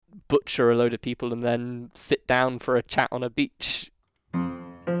butcher a load of people and then sit down for a chat on a beach.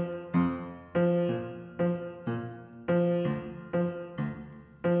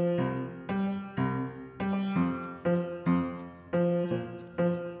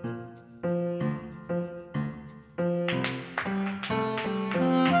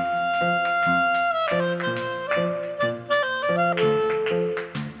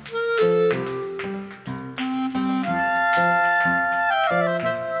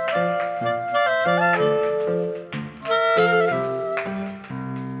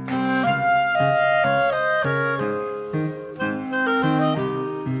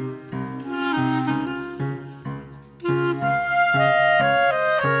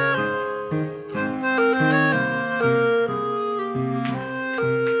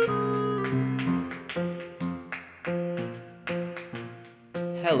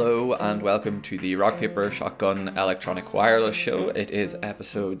 Hello and welcome to the Rock Paper Shotgun Electronic Wireless Show. It is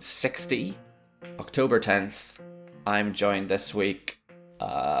episode 60, October 10th. I'm joined this week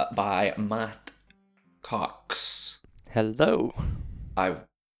by Matt Cox. Hello.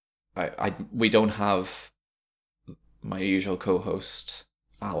 We don't have my usual co-host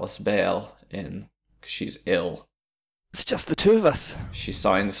Alice Bale in. She's ill. It's just the two of us. She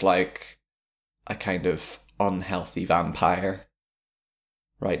sounds like a kind of unhealthy vampire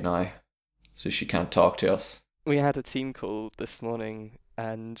right now, so she can't talk to us. We had a team call this morning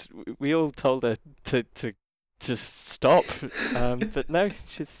and we all told her to stop, but no,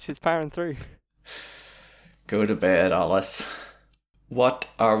 she's powering through. Go to bed, Alice. What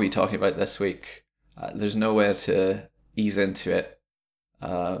are we talking about this week? There's no way to ease into it.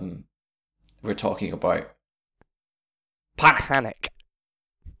 We're talking about panic.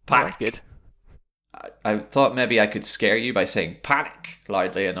 That's good. I thought maybe I could scare you by saying panic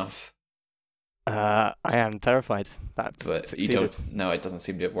loudly enough. I am terrified. That's but succeeded. You don't. No, it doesn't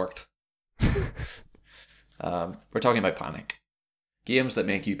seem to have worked. We're talking about panic. Games that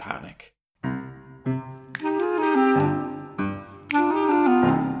make you panic.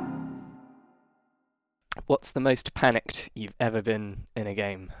 What's the most panicked you've ever been in a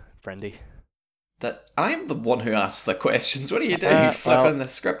game, Brendy? That I'm the one who asks the questions. What are you doing? Flipping the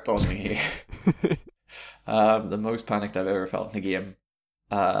script on me here. The most panicked I've ever felt in a game.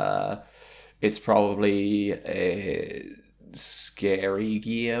 It's probably a scary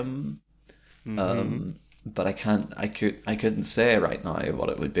game. Mm-hmm. But I couldn't say right now what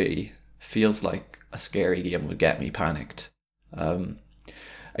it would be. Feels like a scary game would get me panicked.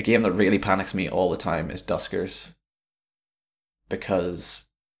 A game that really panics me all the time is Duskers, because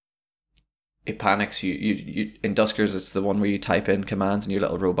it panics you. You in Duskers, it's the one where you type in commands and your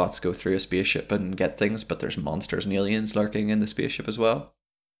little robots go through a spaceship and get things, but there's monsters and aliens lurking in the spaceship as well.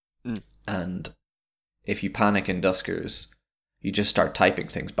 Mm. And if you panic in Duskers, you just start typing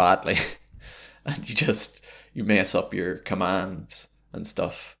things badly. And you mess up your commands and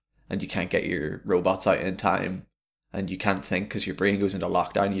stuff, and you can't get your robots out in time, and you can't think because your brain goes into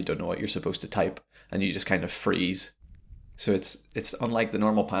lockdown. You don't know what you're supposed to type, and you just kind of freeze. So it's unlike the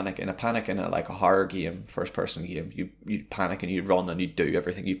normal panic. In a like a horror game, first person game, you panic and you run and you do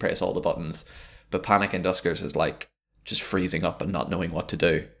everything, you press all the buttons. But panic in Duskers is like just freezing up and not knowing what to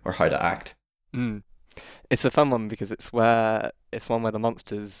do or how to act. Mm. It's a fun one because it's one where the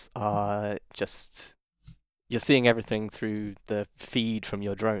monsters are just, you're seeing everything through the feed from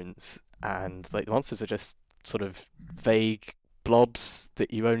your drones, and like the monsters are just sort of vague blobs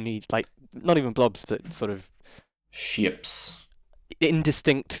that you only, like, not even blobs, but sort of shapes,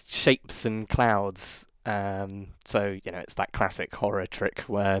 indistinct shapes and clouds. So it's that classic horror trick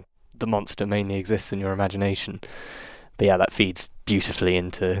where the monster mainly exists in your imagination. But yeah, that feeds beautifully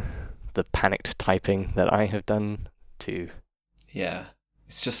into the panicked typing that I have done too. Yeah,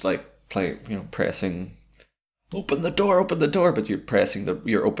 it's just like pressing open the door, but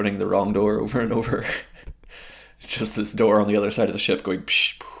you're opening the wrong door over and over. It's just this door on the other side of the ship going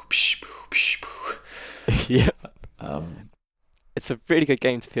psh, poo, psh, poo, psh, poo. Yeah. It's a really good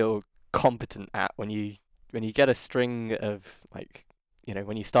game to feel competent at when you get a string of, like,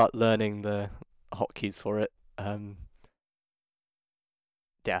 when you start learning the hotkeys for it.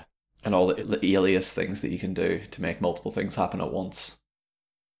 Yeah. And all the alias things that you can do to make multiple things happen at once.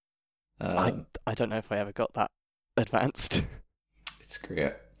 I don't know if I ever got that advanced. It's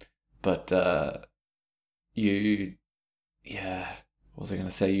great. But what was I going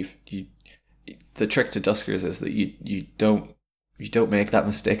to say? The trick to Duskers is that you don't make that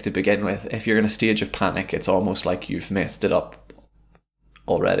mistake to begin with. If you're in a stage of panic, it's almost like you've messed it up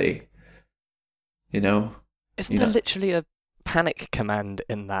already. Isn't there literally a panic command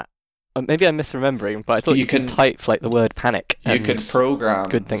in that maybe I'm misremembering, but I thought You you could can type like the word panic you and can program.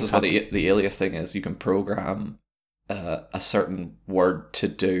 good This things is what happen. the alias thing is. You can program a certain word to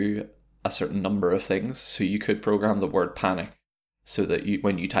do a certain number of things. So you could program the word panic so that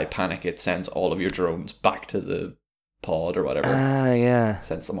when you type panic, it sends all of your drones back to the pod or whatever, Ah, yeah.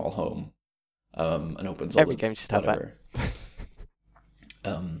 sends them all home, and opens all Every the game should have that. whatever.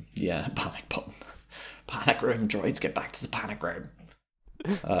 Yeah, panic button. Panic room droids, get back to the panic room.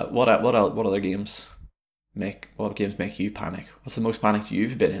 What other games make you panic? What's the most panicked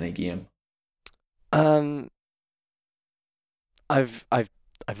you've been in a game? Um, I've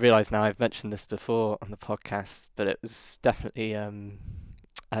realised now I've mentioned this before on the podcast, but it was definitely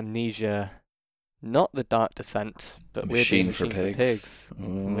Amnesia, not the Dark Descent, but weirdly Machine for Machine for Pigs. Pigs,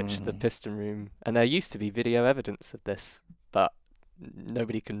 in which the piston room, and there used to be video evidence of this, but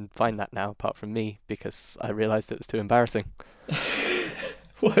nobody can find that now apart from me because I realised it was too embarrassing.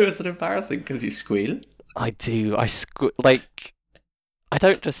 Why was it embarrassing? Because you squeal? I do. Like I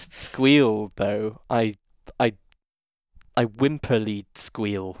don't just squeal though. I I whimperly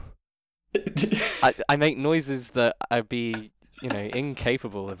squeal. I make noises that I'd be,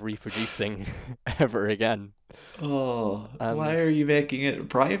 incapable of reproducing ever again. Oh, why Um, are you making it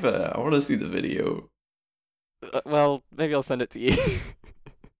private? I want to see the video. well, maybe I'll send it to you.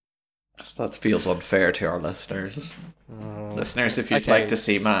 That feels unfair to our listeners. Oh, Listeners, if you'd like okay. to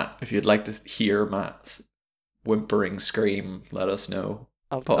see Matt, if you'd like to hear Matt's whimpering scream, let us know.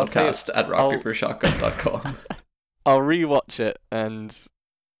 I'll tell you. Podcast at rockpapershotgun.com. I'll rewatch it, and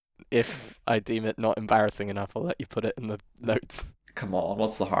if I deem it not embarrassing enough, I'll let you put it in the notes. Come on,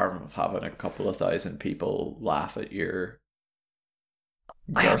 what's the harm of having a couple of thousand people laugh at your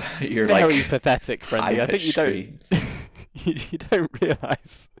Very like pathetic, Brendy. I think you high-pitched don't screams? you don't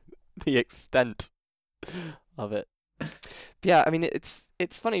realise the extent of it. But yeah, I mean it's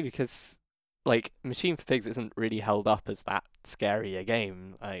funny because like Machine for Pigs isn't really held up as that scary a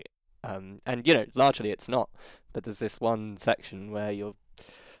game. And largely it's not. But there's this one section where you're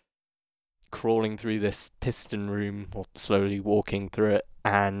crawling through this piston room or slowly walking through it,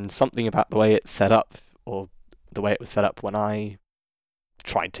 and something about the way it's set up, or the way it was set up when I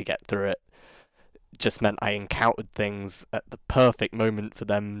tried to get through it, just meant I encountered things at the perfect moment for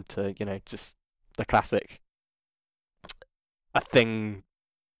them to, just the classic, a thing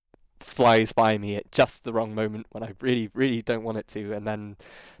flies by me at just the wrong moment when I really, really don't want it to, and then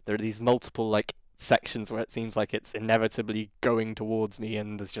there are these multiple like sections where it seems like it's inevitably going towards me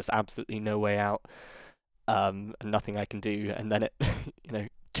and there's just absolutely no way out, and nothing I can do, and then it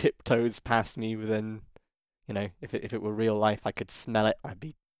tiptoes past me within, if it were real life I could smell it,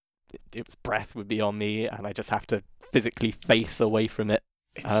 its breath would be on me and I just have to physically face away from it.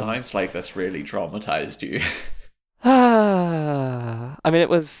 It sounds like this really traumatized you. I mean,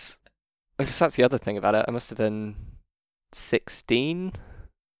 I guess that's the other thing about it. I must have been 16.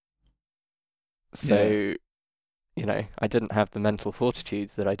 So, I didn't have the mental fortitude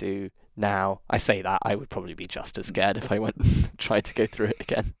that I do now. I say that, I would probably be just as scared if I went and tried to go through it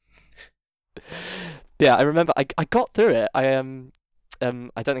again. Yeah, I remember I got through it. I don't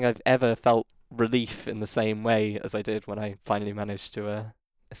think I've ever felt relief in the same way as I did when I finally managed to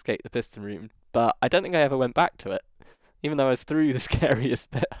escape the piston room. But I don't think I ever went back to it, even though I was through the scariest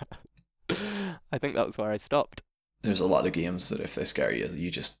bit. I think that was where I stopped. There's a lot of games that if they scare you,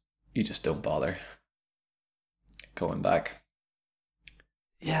 you just don't bother going back.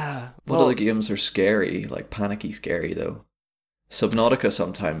 Yeah. What other games are scary, like panicky scary though? Subnautica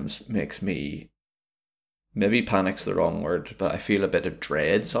sometimes makes me, maybe panic's the wrong word, but I feel a bit of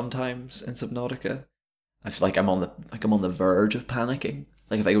dread sometimes in Subnautica. I feel like I'm on the verge of panicking.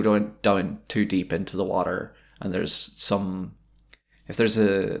 Like if I go down too deep into the water and if there's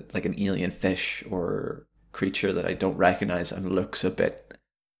an alien fish or creature that I don't recognize and looks a bit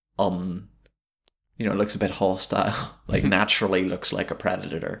looks a bit hostile, like naturally looks like a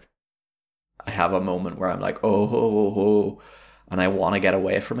predator, I have a moment where I'm like, oh, and I want to get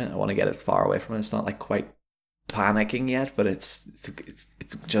away from it. I want to get as far away from it. It's not like quite panicking yet, but it's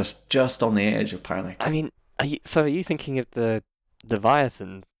just on the edge of panic. I mean, are you thinking of the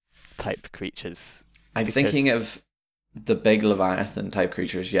Leviathan type creatures? I'm thinking of the big Leviathan type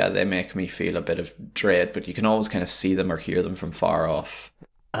creatures. Yeah, they make me feel a bit of dread, but you can always kind of see them or hear them from far off.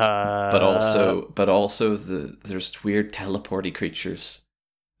 But also there's weird teleporty creatures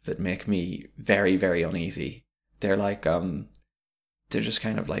that make me very, very uneasy. They're like they're just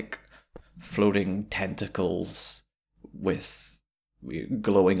kind of like floating tentacles with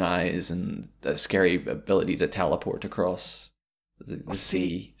glowing eyes and a scary ability to teleport across the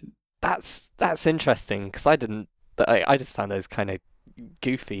sea. That's interesting because I didn't. I just found those kind of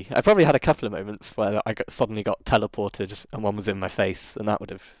goofy. I probably had a couple of moments where suddenly got teleported and one was in my face, and that would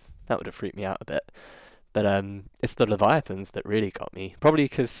have freaked me out a bit. But it's the Leviathans that really got me. Probably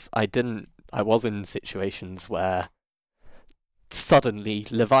because I was in situations where suddenly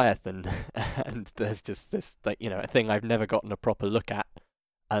Leviathan, and there's just this like a thing I've never gotten a proper look at.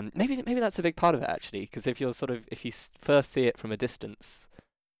 Maybe that's a big part of it actually, because if you first see it from a distance,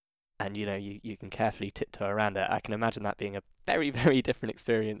 and you can carefully tiptoe around it, I can imagine that being a very very different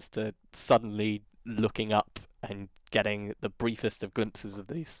experience to suddenly looking up and getting the briefest of glimpses of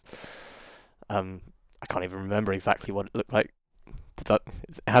these. I can't even remember exactly what it looked like. It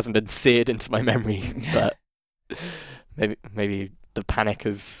hasn't been seared into my memory, but maybe the panic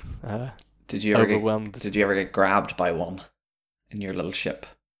has Did you ever overwhelmed. did you ever get grabbed by one in your little ship?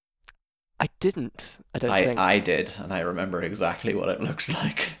 I didn't. I don't I think. I did, and I remember exactly what it looks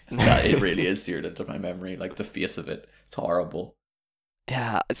like. That it really is seared into my memory, like the face of it. It's horrible.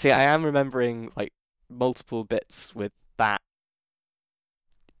 Yeah. See, I am remembering like multiple bits with that.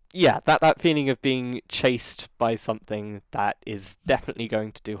 Yeah, that feeling of being chased by something that is definitely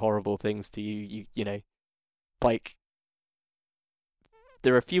going to do horrible things to you. Like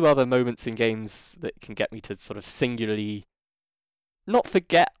there are a few other moments in games that can get me to sort of singularly not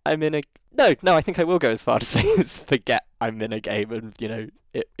forget I'm in a no, I think I will go as far to say is forget I'm in a game, and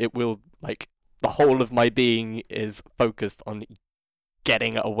it will like the whole of my being is focused on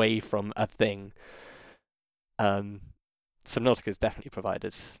getting away from a thing. Subnautica's definitely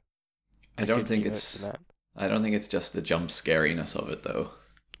provided I a don't good think few notes it's in that. I don't think it's just the jump scariness of it though.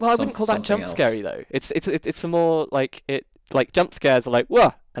 Well, I wouldn't call that Something jump else. scary though. It's a more like it like jump scares are like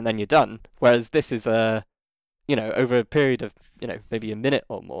whoa, and then you're done. Whereas this is over a period of maybe a minute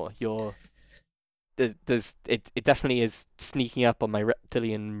or more, it definitely is sneaking up on my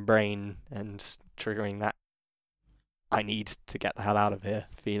reptilian brain and triggering that I need to get the hell out of here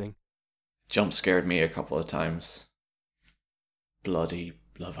feeling. Jump scared me a couple of times. Bloody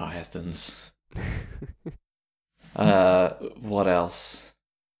Leviathans. What else?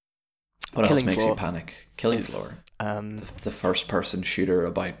 What else Killing makes you Floor panic? Killing is Floor. um The first person shooter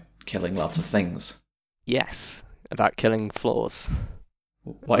about killing lots of things. yes, about killing floors.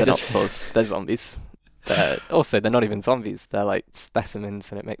 Why They're not does floors, they're zombies. They're not even zombies, they're like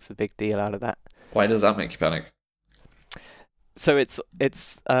specimens, and it makes a big deal out of that. why does that make you panic? So it's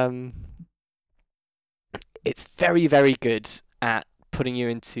very very good at putting you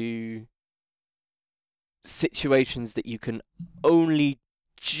into situations that you can only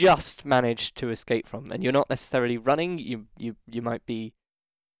just manage to escape from, and you're not necessarily running. You might be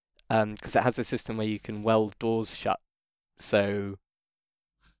because it has a system where you can weld doors shut. So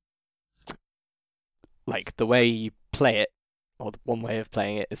like the way you play it, or one way of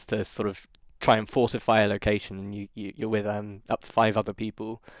playing it, is to sort of try and fortify a location, and you're with up to 5 other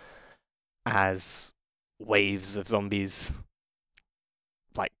people as waves of zombies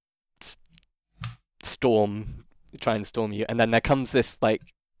like storm try and storm you, and then there comes this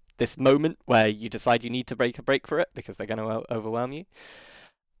moment where you decide you need to break a break for it because they're going to overwhelm you,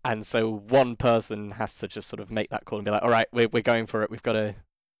 and so one person has to just sort of make that call and be like, all right, we're going for it, we've got to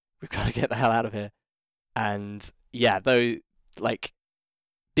get the hell out of here. And yeah, though, like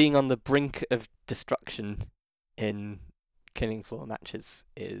being on the brink of destruction in Killing Floor matches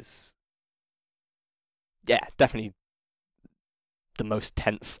is definitely the most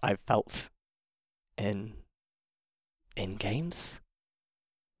tense I've felt in games.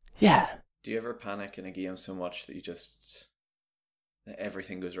 Yeah. Do you ever panic in a game so much that that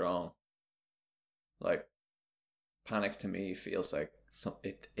everything goes wrong? Like, panic to me feels like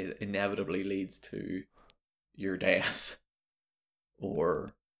it inevitably leads to your death,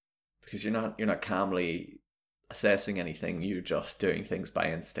 or because you're not calmly assessing anything, you're just doing things by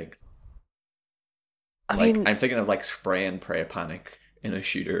instinct. I Like, mean, I'm thinking of like spray and pray panic in a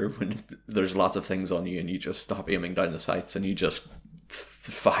shooter when there's lots of things on you and you just stop aiming down the sights and you just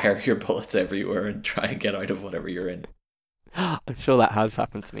fire your bullets everywhere and try and get out of whatever you're in. I'm sure that has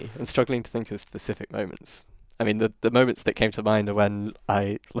happened to me. I'm struggling to think of specific moments. I mean, the moments that came to mind are when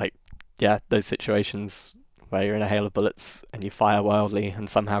those situations where you're in a hail of bullets and you fire wildly and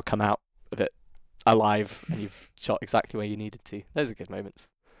somehow come out of it alive and you've shot exactly where you needed to. Those are good moments.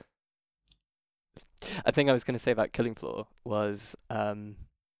 A thing I was going to say about Killing Floor was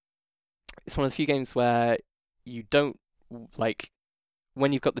it's one of the few games where you don't like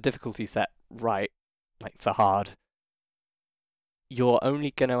when you've got the difficulty set right, like to hard, you're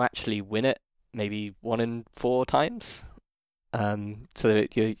only going to actually win it maybe 1 in 4 times. So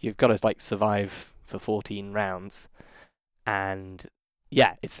you've got to like survive for 14 rounds, and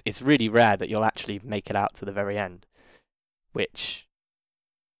yeah, it's really rare that you'll actually make it out to the very end, which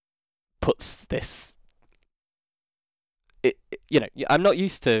puts this. I'm not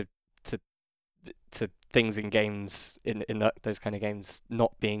used to things in games in those kind of games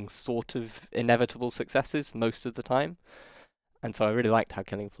not being sort of inevitable successes most of the time, and so I really liked how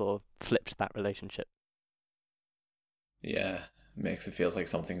Killing Floor flipped that relationship. Yeah, makes it feels like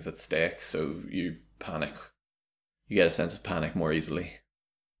something's at stake, so you panic. You get a sense of panic more easily.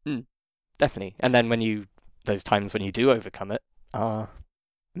 Definitely, and then those times when you do overcome it are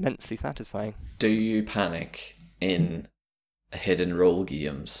immensely satisfying. Do you panic in hidden role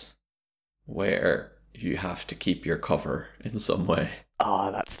games where you have to keep your cover in some way?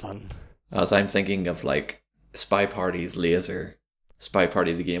 Oh, that's fun. As I'm thinking of like Spy Party's Laser. Spy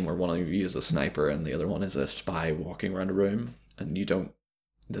Party, the game where one of you is a sniper and the other one is a spy walking around a room, and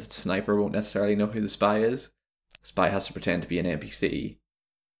the sniper won't necessarily know who the spy is. The spy has to pretend to be an NPC,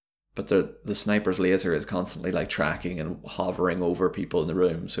 but the sniper's laser is constantly like tracking and hovering over people in the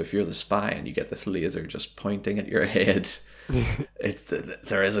room. So if you're the spy and you get this laser just pointing at your head,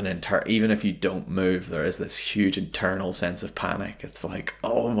 there is even if you don't move, there is this huge internal sense of panic. It's like,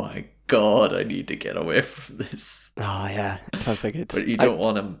 oh my god, I need to get away from this. Oh yeah, it sounds so good. But you don't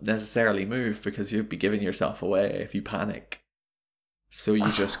want to necessarily move because you'd be giving yourself away if you panic. So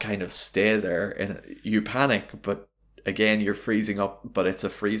you just kind of stay there and you panic, but again, you're freezing up, but it's a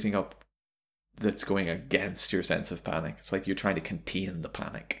freezing up that's going against your sense of panic. It's like you're trying to contain the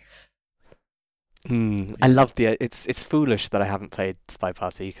panic. I love it's foolish that I haven't played Spy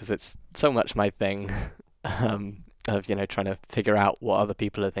Party because it's so much my thing, of trying to figure out what other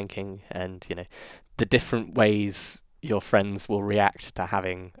people are thinking, and the different ways your friends will react to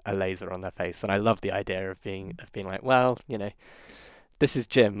having a laser on their face. And I love the idea of being like, well, this is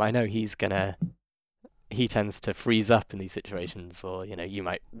Jim. I know he tends to freeze up in these situations, or you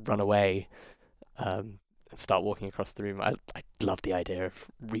might run away and start walking across the room. I love the idea of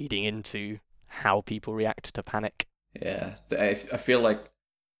reading into how people react to panic. Yeah, I feel like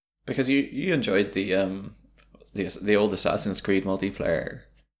because you enjoyed the old Assassin's Creed multiplayer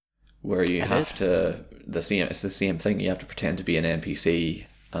where you have to it's the same thing. You have to pretend to be an NPC,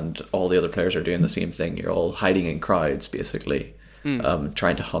 and all the other players are doing the same thing. You're all hiding in crowds, basically,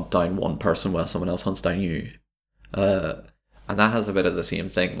 trying to hunt down one person while someone else hunts down you. And that has a bit of the same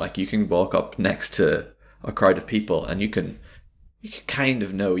thing. Like you can walk up next to a crowd of people, and you can kind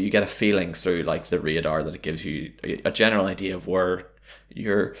of know, you get a feeling through like the radar that it gives you a general idea of where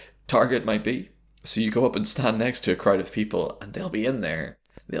your target might be. So you go up and stand next to a crowd of people, and they'll be in there.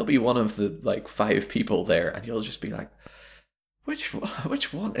 They'll be one of the like 5 people there, and you'll just be like, which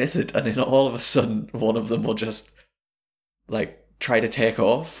one is it? And then all of a sudden, one of them will just like try to take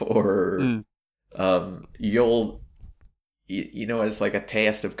off, or it's like a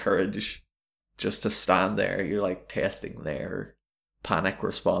test of courage just to stand there. You're like testing their panic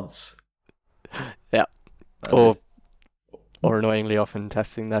response. Yeah. Or annoyingly often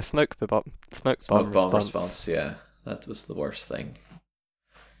testing their smoke bomb response. Yeah, that was the worst thing.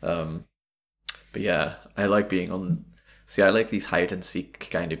 But yeah, I like being on. See, I like these hide and seek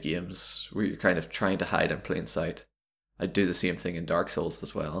kind of games where you're kind of trying to hide in plain sight. I do the same thing in Dark Souls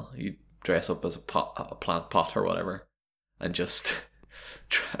as well. You dress up as a plant pot or whatever, and just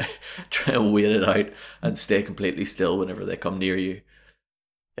try and wait it out and stay completely still whenever they come near you.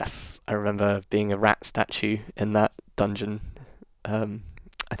 Yes, I remember being a rat statue in that dungeon.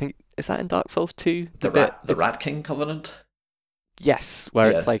 I think, is that in Dark Souls 2? The Rat King Covenant? Yes,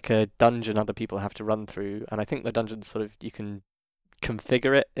 where it's like a dungeon other people have to run through, and I think the dungeon sort of, you can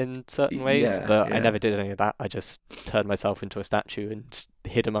configure it in certain ways, but I never did any of that. I just turned myself into a statue and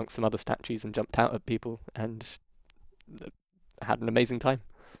hid amongst some other statues and jumped out at people and had an amazing time.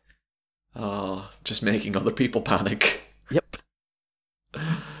 Oh, just making other people panic. Yep.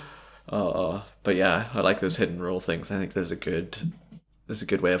 But yeah, I like those hidden role things. I think there's a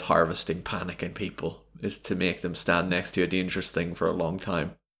good way of harvesting panic in people, is to make them stand next to a dangerous thing for a long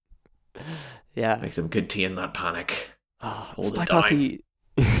time. Yeah. Make them contain that panic. Spy Party,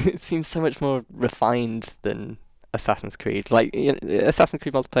 it seems so much more refined than Assassin's Creed. Like, Assassin's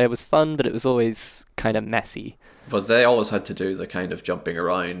Creed multiplayer was fun, but it was always kind of messy. But they always had to do the kind of jumping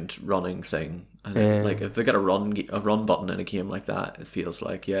around, running thing. And like, if they got a run button in a game like that, it feels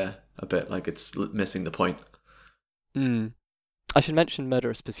like, a bit like it's missing the point. I should mention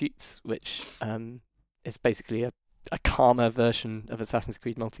Murderous Pursuits, which is basically a calmer version of Assassin's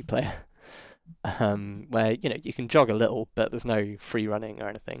Creed multiplayer, where you can jog a little, but there's no free running or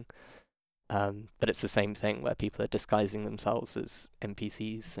anything. But it's the same thing where people are disguising themselves as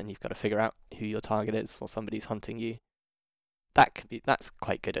NPCs, and you've got to figure out who your target is while somebody's hunting you. That's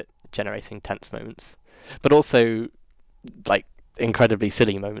quite good at generating tense moments, but also like incredibly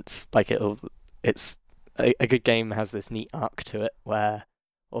silly moments. Like it's a good game has this neat arc to it where,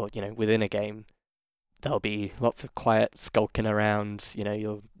 or within a game, there'll be lots of quiet skulking around.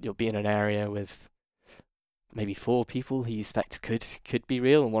 You'll be in an area with maybe four people who you expect could be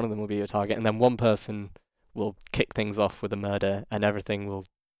real, and one of them will be your target, and then one person will kick things off with a murder, and everything will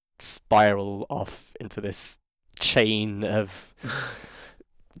spiral off into this chain of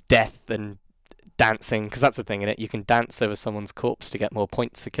death and dancing, because that's the thing in it. You can dance over someone's corpse to get more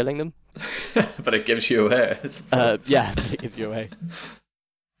points for killing them. But it gives you away. Yeah, it gives you away.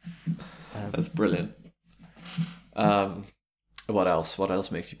 That's brilliant. What else? What else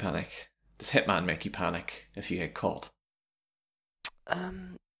makes you panic? Does Hitman make you panic if you get caught?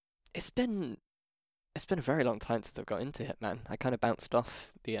 It's been a very long time since I've got into Hitman. I kind of bounced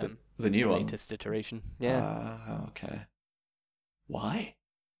off the new one, latest iteration. Yeah. Okay. Why?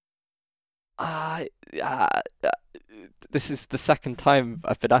 This is the second time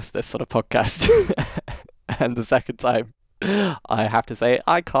I've been asked this on a podcast, and the second time I have to say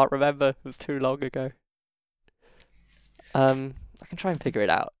I can't remember. It was too long ago. I can try and figure it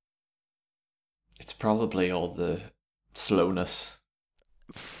out. It's probably all the slowness.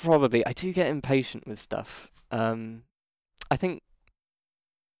 Probably. I do get impatient with stuff. I think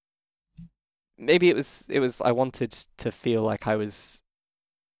maybe it was I wanted to feel like I was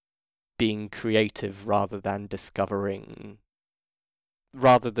being creative rather than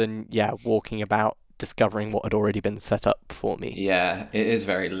walking about discovering what had already been set up for me. Yeah, it is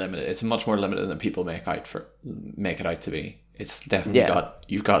very limited. It's much more limited than people make it out to be. It's definitely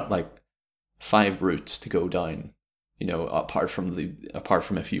you've got like 5 routes to go down, apart from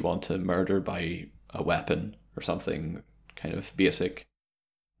if you want to murder by a weapon or something kind of basic.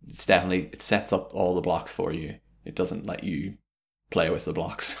 It sets up all the blocks for you. It doesn't let you play with the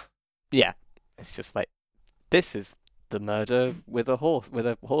blocks. Yeah, it's just like, this is the murder with a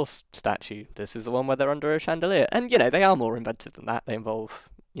horse statue. This is the one where they're under a chandelier. And, they are more inventive than that. They involve,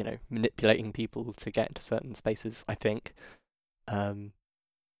 manipulating people to get into certain spaces, I think. But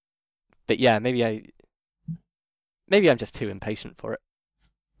yeah, maybe I'm just too impatient for it.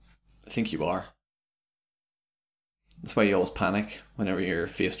 I think you are. That's why you always panic whenever you're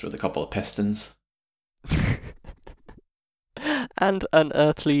faced with a couple of pistons. And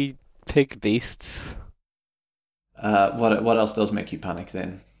unearthly pig beasts. What else does make you panic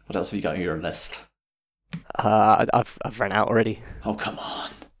then? What else have you got on your list? I've run out already. Oh, come on.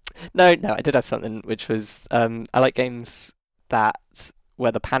 No, I did have something, which was I like games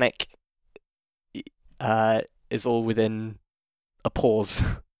where the panic is all within a pause.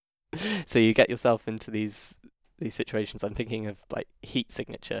 So you get yourself into these situations. I'm thinking of like Heat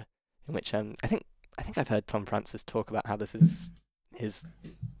Signature, in which I think I've heard Tom Francis talk about how this is his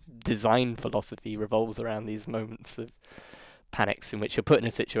design philosophy revolves around these moments of panics in which you're put in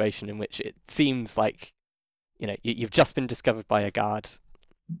a situation in which it seems like you've just been discovered by a guard.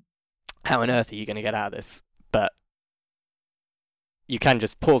 How on earth are you going to get out of this? But you can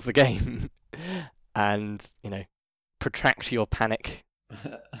just pause the game and protract your panic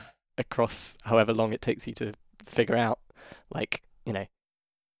across however long it takes you to figure out,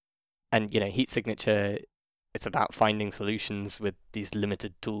 Heat Signature, it's about finding solutions with these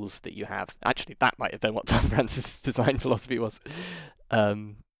limited tools that you have. Actually, that might have been what Tom Francis' design philosophy was.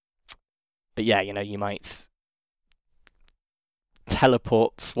 But yeah, you might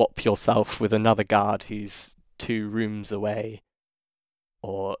swap yourself with another guard who's 2 rooms away,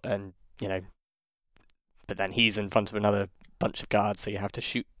 but then he's in front of another bunch of guards, so you have to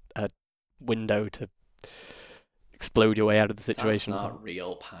shoot a window to explode your way out of the situation. That's not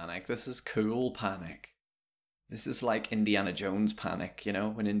real panic. This is cool panic. This is like Indiana Jones panic,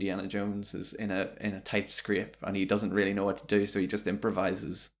 when Indiana Jones is in a tight scrape and he doesn't really know what to do, so he just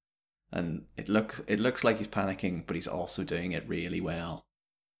improvises. And it looks like he's panicking, but he's also doing it really well.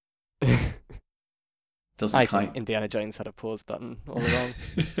 I think Indiana Jones had a pause button all along.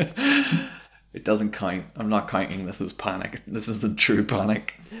 It doesn't count. I'm not counting this as panic. This isn't true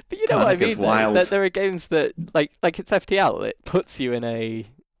panic. But you know panic what I mean? Is wild. There are games that like it's FTL. It puts you in a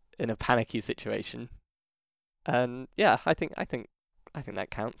panicky situation. And yeah, I think that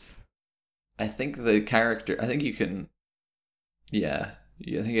counts. I think the character. I think you can. Yeah,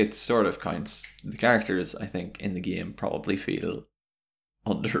 I think it sort of counts. The characters, I think, in the game probably feel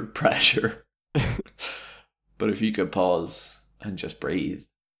under pressure. But if you could pause and just breathe,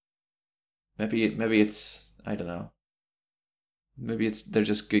 maybe it's, I don't know. Maybe they're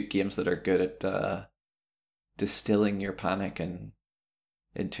just good games that are good at distilling your panic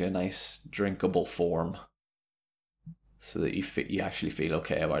into a nice drinkable form, so that you actually feel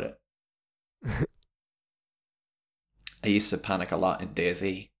okay about it. I used to panic a lot in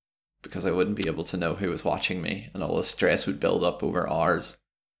DayZ because I wouldn't be able to know who was watching me, and all the stress would build up over hours.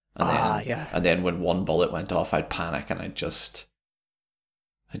 Yeah. And then when one bullet went off, I'd panic and I'd just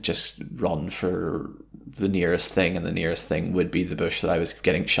run for the nearest thing, and the nearest thing would be the bush that I was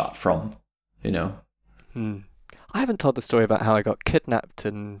getting shot from, you know. I haven't told the story about how I got kidnapped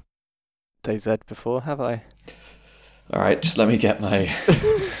in DayZ before, have I? All right, just let me get my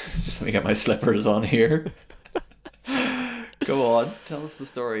slippers on here. Go on, tell us the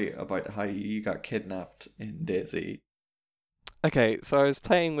story about how you got kidnapped in DayZ. Okay, so I was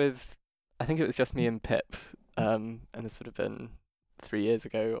playing with, I think it was just me and Pip, and this would have been 3 years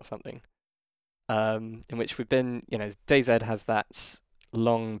ago or something, in which we've been, DayZ has that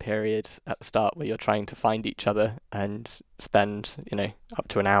long period at the start where you're trying to find each other and spend, up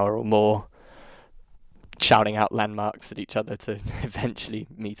to an hour or more shouting out landmarks at each other to eventually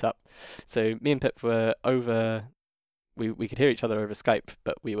meet up. So me and Pip were over, we could hear each other over Skype,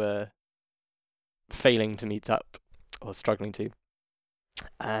 but we were failing to meet up, or struggling to.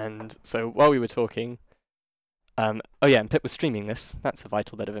 And so while we were talking, and Pip was streaming this. That's a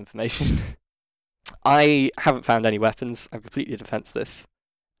vital bit of information. I haven't found any weapons. I'm completely defenseless.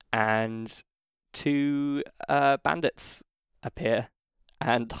 And 2 bandits appear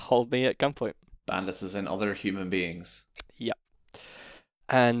and hold me at gunpoint. Bandits as in other human beings. Yep.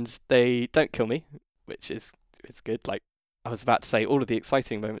 And they don't kill me, which is good. Like, I was about to say, all of the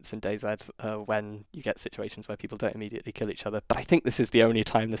exciting moments in DayZ when you get situations where people don't immediately kill each other, but I think this is the only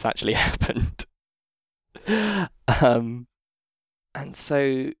time this actually happened. And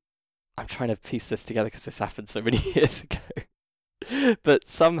so I'm trying to piece this together because this happened so many years ago. But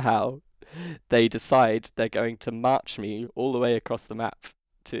somehow they decide they're going to march me all the way across the map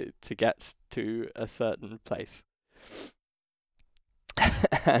to get to a certain place.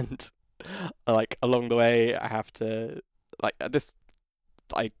 And like along the way I have to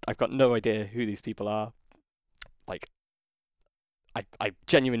I've got no idea who these people are. Like I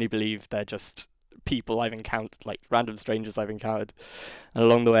genuinely believe they're just people I've encountered, like random strangers I've encountered. And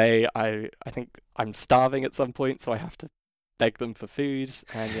along the way I think I'm starving at some point, so I have to beg them for food,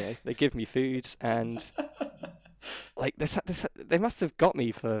 and they give me food, and like this they must have got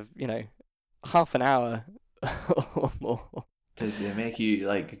me for half an hour or more. Did they make you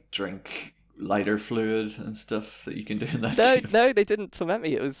like drink lighter fluid and stuff that you can do in that No, game? no, they didn't torment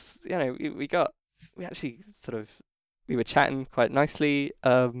me. It was we were chatting quite nicely.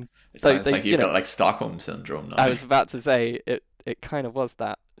 It sounds like you've got like Stockholm syndrome now. I was about to say it kind of was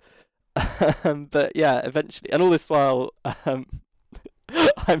that. But yeah, eventually, and all this while, I'm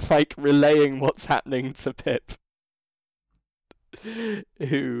like relaying what's happening to Pip,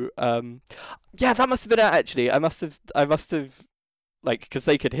 who, that must have been it actually. I must have, like, because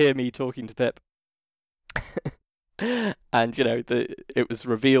they could hear me talking to Pip, and it was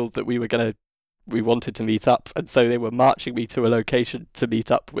revealed that we wanted to meet up, and so they were marching me to a location to meet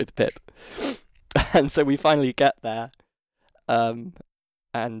up with Pip, and so we finally get there, and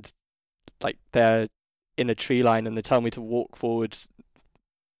like they're in a tree line, and they tell me to walk forward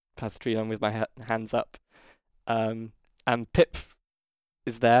past the tree line with my hands up, and Pip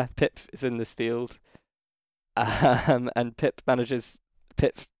is there. Pip is in this field, and Pip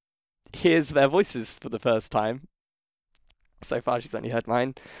hears their voices for the first time. So far she's only heard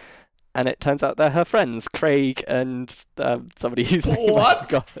mine, and it turns out they're her friends, Craig and somebody whose name I've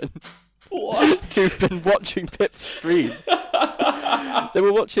forgotten. What? Who've been watching Pip's stream. They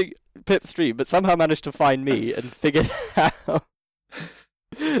were watching Pip's stream, but somehow managed to find me and figured out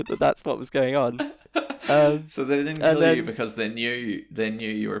that that's what was going on. So they didn't kill you because they knew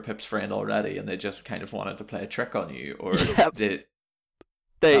you were Pip's friend already, and they just kind of wanted to play a trick on you, or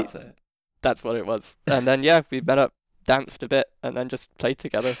that's what it was. And then we met up, danced a bit, and then just played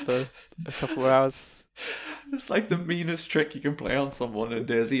together for a couple of hours. It's like the meanest trick you can play on someone in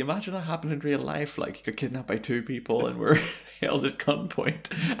DayZ. Imagine that happened in real life. Like, you got kidnapped by 2 people and were held at gunpoint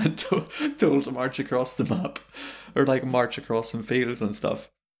and told to march across the map, or like march across some fields and stuff.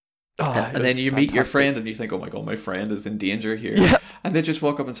 And then you meet your friend and you think, oh my god, my friend is in danger here. Yeah. And they just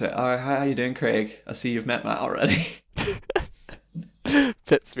walk up and say, oh, hi, how you doing, Craig? I see you've met Matt already.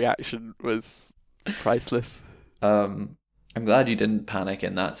 Pip's reaction was priceless. I'm glad you didn't panic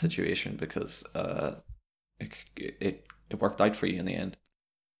in that situation, because it worked out for you in the end.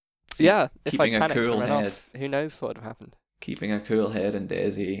 So yeah, if I panicked and ran off, who knows what would have happened. Keeping a cool head in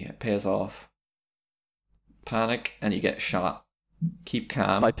DayZ pays off. Panic and you get shot. Keep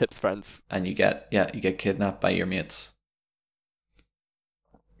calm by Pip's friends, and you get kidnapped by your mates.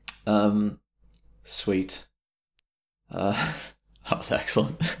 Sweet. That was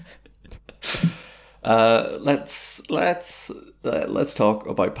excellent. Let's talk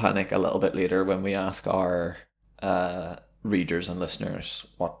about Panic a little bit later when we ask our readers and listeners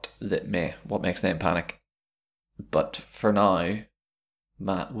what makes them panic. But for now,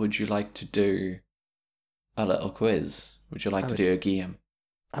 Matt, would you like to do a little quiz? Would you like to do a game?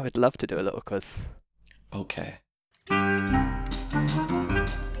 I would love to do a little quiz. Okay.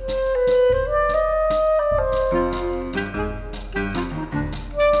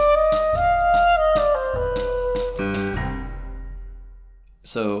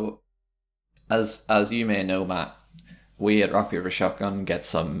 So, as you may know, Matt, we at Rock Paper Shotgun get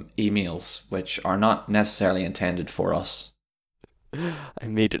some emails which are not necessarily intended for us. I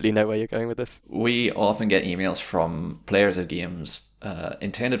immediately know where you're going with this. We often get emails from players of games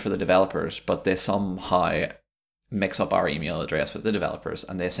intended for the developers, but they somehow mix up our email address with the developers,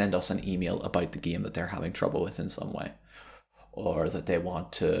 and they send us an email about the game that they're having trouble with in some way, or that they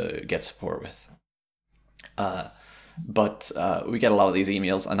want to get support with. But we get a lot of these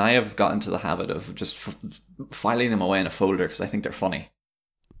emails, and I have gotten to the habit of just filing them away in a folder because I think they're funny.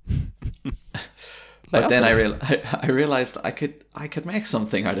 But then I realized I could make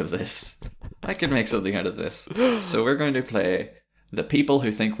something out of this. So we're going to play the People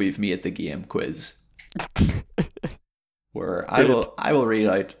Who Think We've Made the Game quiz, where I will read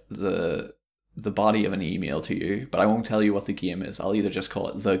out the body of an email to you, but I won't tell you what the game is. I'll either just call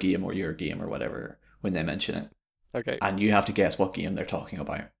it the game or your game or whatever when they mention it. Okay. And you have to guess what game they're talking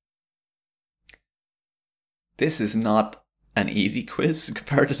about. This is not an easy quiz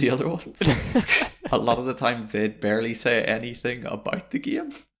compared to the other ones. A lot of the time they barely say anything about the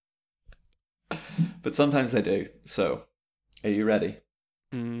game. But sometimes they do. So, are you ready?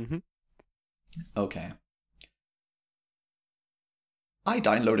 Mm-hmm. Okay. I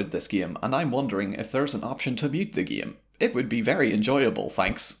downloaded this game and I'm wondering if there's an option to mute the game. It would be very enjoyable,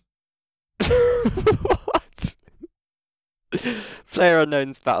 thanks. What?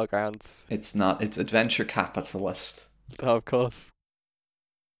 PlayerUnknown's Battlegrounds. It's not. It's Adventure Capitalist. Oh, of course.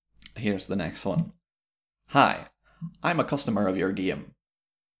 Here's the next one. Hi, I'm a customer of your game.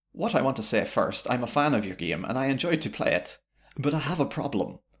 What I want to say first, I'm a fan of your game and I enjoyed to play it. But I have a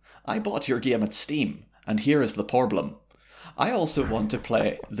problem. I bought your game at Steam, and here is the problem. I also want to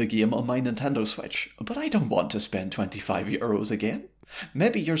play the game on my Nintendo Switch, but I don't want to spend €25 again.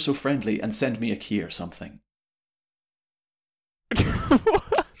 Maybe you're so friendly and send me a key or something.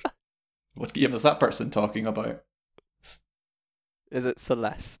 What game is that person talking about? Is it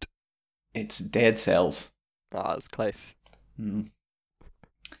Celeste? It's Dead Cells. Ah, that's close. Mm.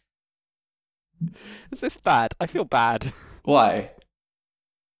 Is this bad? I feel bad. Why?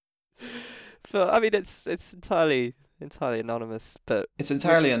 I mean, it's entirely anonymous, but It's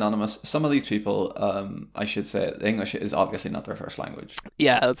entirely anonymous. Some of these people, I should say, English is obviously not their first language.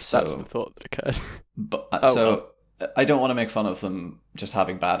 yeah, that's the thought that occurred. But Well. I don't want to make fun of them just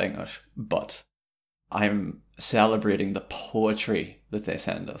having bad English, but I'm celebrating the poetry that they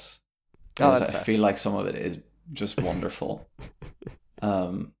send us. Oh, Because that's I fair. feel like some of it is just wonderful.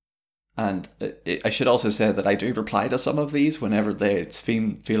 And I should also say that I do reply to some of these whenever they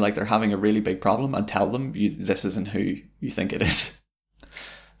feel like they're having a really big problem, and tell them this isn't who you think it is.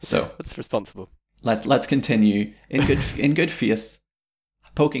 So That's responsible. let's continue in good faith,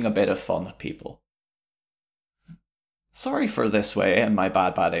 poking a bit of fun at people. Sorry for this way and my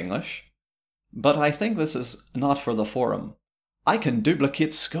bad English, but I think this is not for the forum. I can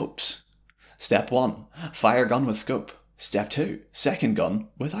duplicate scopes. Step 1, fire gun with scope. Step 2, second gun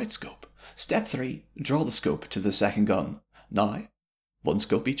without scope. Step 3, draw the scope to the second gun. Now, 1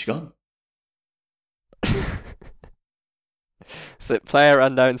 scope each gun. So,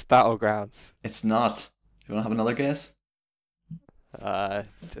 PlayerUnknown's Battlegrounds. It's not. You want to have another guess?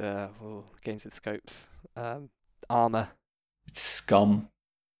 Games with scopes. Armor. It's Scum.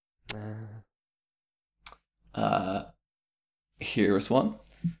 Uh, Here's one.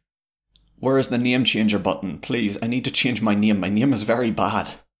 Where is the name changer button? Please, I need to change my name. My name is very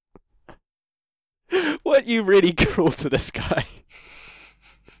bad. Weren't you really cruel to this guy?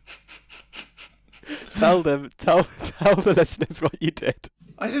 Tell the listeners what you did.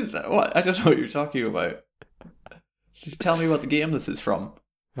 I don't know what you're talking about. Just tell me what the game this is from.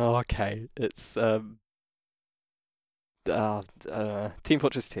 Oh, okay. It's Team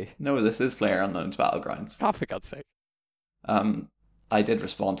Fortress 2. No, this is PlayerUnknown's Battlegrounds. Oh, for God's sake. I did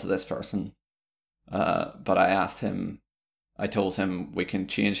respond to this person, but I told him we can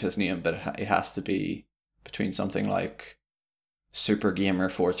change his name, but it has to be between something like Super Gamer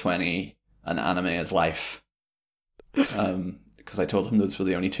 420 and Anime is Life. Because I told him those were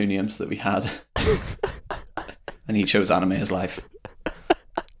the only 2 names that we had. And he chose Anime is Life.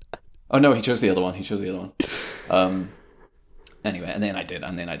 Oh no, he chose the other one. Um, anyway, and then I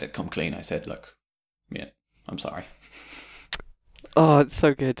did come clean. I said, look, yeah, I'm sorry. Oh, it's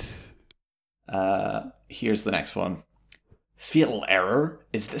so good. Here's the next one. Fatal error?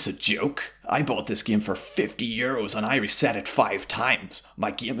 Is this a joke? I bought this game for €50 and I reset it 5 times. My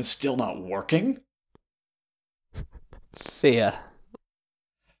game is still not working? Fear.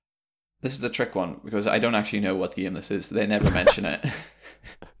 This is a trick one because I don't actually know what game this is. They never mention it.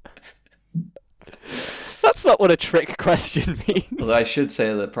 That's not what a trick question means. Although I should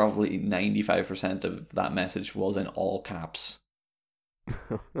say that probably 95% of that message was in all caps.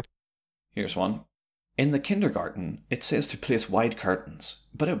 Here's one. In the kindergarten, it says to place wide curtains,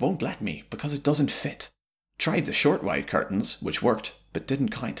 but it won't let me because it doesn't fit. Tried the short wide curtains, which worked, but didn't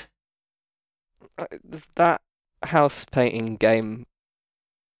count. That house painting game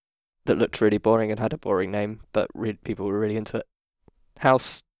that looked really boring and had a boring name, but people were really into it.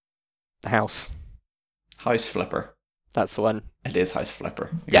 House. House Flipper. That's the one. It is House Flipper.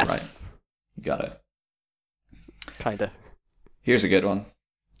 You're yes. Right. You got it. Kinda. Here's a good one.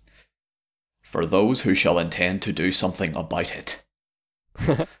 For those who shall intend to do something about it.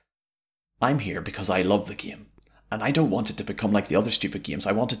 I'm here because I love the game. And I don't want it to become like the other stupid games.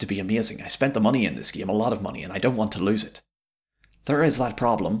 I want it to be amazing. I spent the money in this game, a lot of money, and I don't want to lose it. There is that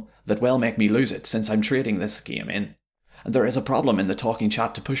problem that will make me lose it since I'm trading this game in. And there is a problem in the talking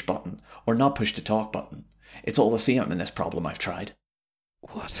chat to push button, or not push to talk button. It's all the same in this problem I've tried.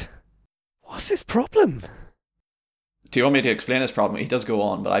 What? What's his problem? Do you want me to explain his problem? He does go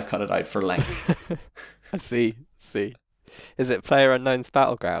on, but I've cut it out for length. I see. Is it PlayerUnknown's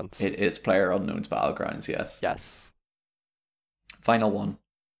Battlegrounds? It is PlayerUnknown's Battlegrounds, yes. Yes. Final one.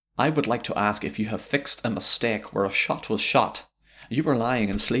 I would like to ask if you have fixed a mistake where a shot was shot. You were lying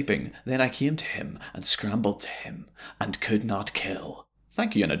and sleeping, then I came to him and scrambled to him and could not kill.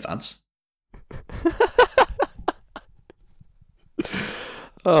 Thank you in advance.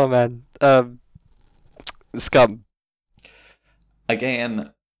 Oh man. Scum.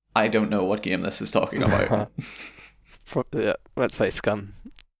 Again, I don't know what game this is talking about. Yeah, let's say Scum.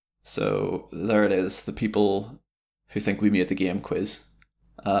 So there it is, the people who think we made the game quiz.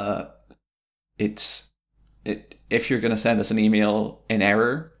 If you're going to send us an email in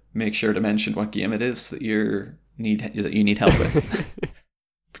error, make sure to mention what game it is that you need help with.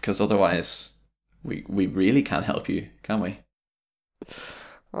 Because otherwise, we really can't help you, can we?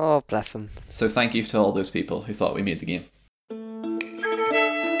 Oh, bless them. So thank you to all those people who thought we made the game.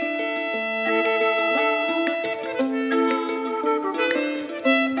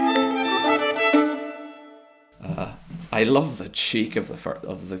 I love the cheek of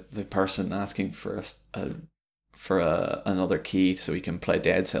the person asking for another key so he can play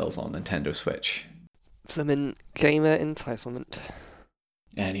Dead Cells on Nintendo Switch. Flimin' gamer entitlement.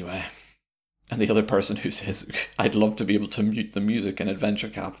 Anyway, and the other person who says, I'd love to be able to mute the music in Adventure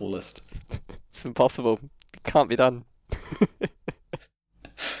Capitalist. It's impossible. It can't be done.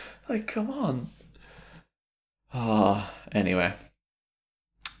 Like, come on. Anyway.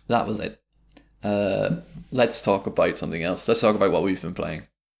 That was it. Let's talk about something else. Let's talk about what we've been playing.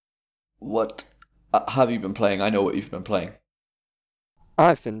 What have you been playing? I know what you've been playing.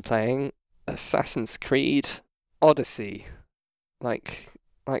 I've been playing Assassin's Creed Odyssey. Like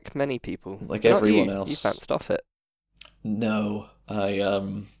many people. Like everyone else. You bounced off it. No.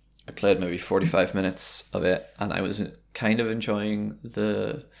 I played maybe 45 minutes of it and I was kind of enjoying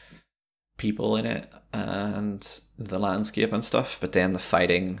the people in it and the landscape and stuff, but then the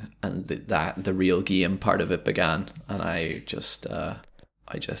fighting and the real game part of it began, and I just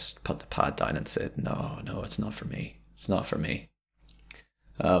put the pad down and said, no, it's not for me. It's not for me.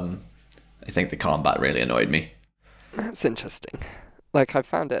 I think the combat really annoyed me. That's interesting. Like, I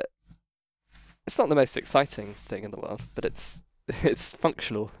found it's not the most exciting thing in the world, but it's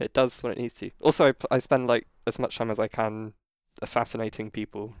functional. It does what it needs to. Also, I spend like as much time as I can assassinating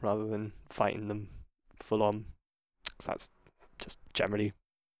people rather than fighting them full on. So that's just generally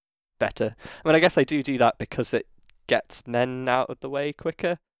better. I mean, I guess I do that because it gets men out of the way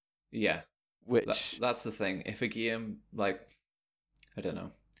quicker. Yeah. Which that's the thing. If a game, like, I don't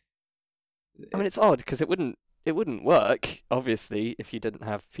know. I mean, it's odd because it wouldn't work, obviously, if you didn't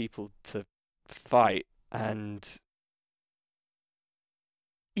have people to fight. And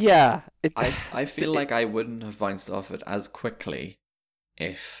yeah, I feel like I wouldn't have bounced off it as quickly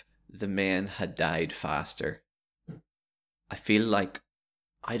if the men had died faster. I feel like,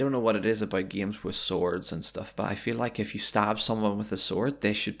 I don't know what it is about games with swords and stuff, but I feel like if you stab someone with a sword,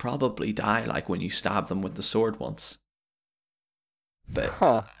 they should probably die like when you stab them with the sword once.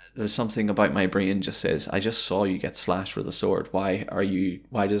 But there's something about my brain just says, I just saw you get slashed with a sword. Why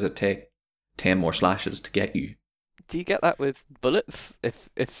does it take 10 more slashes to get you? Do you get that with bullets?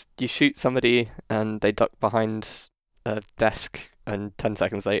 If you shoot somebody and they duck behind a desk and 10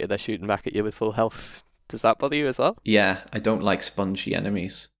 seconds later they're shooting back at you with full health, does that bother you as well? Yeah, I don't like spongy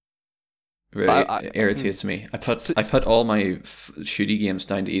enemies. Really But irritates me. I put all my shooty games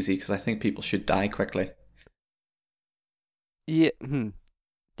down to easy because I think people should die quickly. Yeah,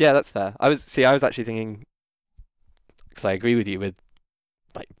 yeah, that's fair. I was actually thinking, because I agree with you with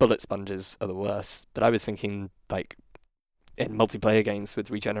like bullet sponges are the worst, but I was thinking like in multiplayer games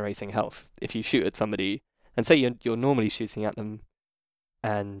with regenerating health, if you shoot at somebody and say you're normally shooting at them,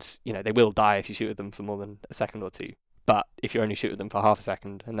 and they will die if you shoot at them for more than a second or two. But if you only shoot at them for half a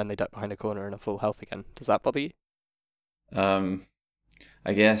second and then they duck behind a corner and are full health again, does that bother you?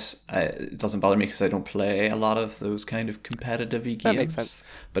 I guess it doesn't bother me because I don't play a lot of those kind of competitive-y games. That makes sense.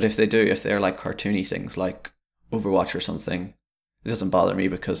 But if they're like cartoony things like Overwatch or something, it doesn't bother me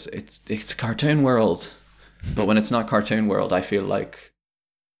because it's a cartoon world. But when it's not cartoon world, I feel like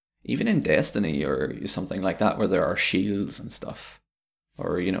even in Destiny or something like that where there are shields and stuff,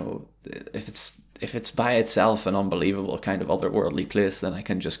 or if it's by itself an unbelievable kind of otherworldly place, then I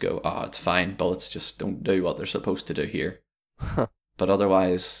can just go, it's fine, bullets just don't do what they're supposed to do here. But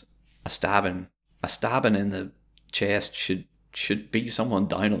otherwise, a stabbing in the chest should be someone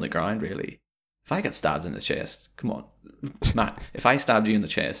down on the ground, really. If I get stabbed in the chest, come on, Matt, if I stabbed you in the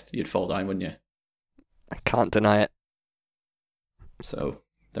chest, you'd fall down, wouldn't you? I can't deny it. So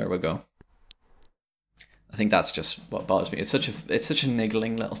there we go. I think that's just what bothers me. It's such a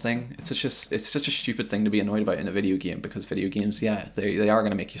niggling little thing. It's such a stupid thing to be annoyed about in a video game, because video games, yeah, they are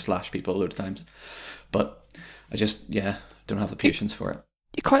going to make you slash people a load of times. But I just, don't have the patience for it.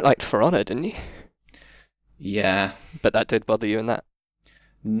 You quite liked For Honor, didn't you? Yeah. But that did bother you in that?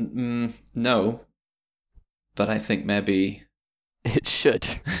 No. But I think maybe... It should.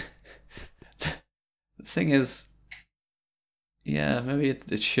 The thing is... Yeah, maybe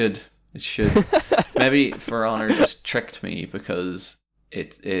it should. It should. Maybe For Honor just tricked me because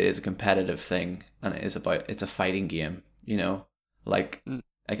it is a competitive thing and it's a fighting game, Like,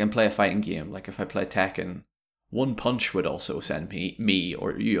 I can play a fighting game. Like, if I play Tekken, one punch would also send me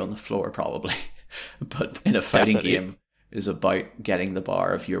or you on the floor, probably. But in a fighting game is about getting the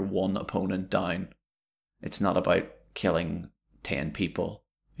bar of your one opponent down. It's not about killing 10 people,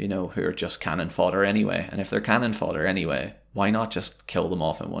 who are just cannon fodder anyway. And if they're cannon fodder anyway, why not just kill them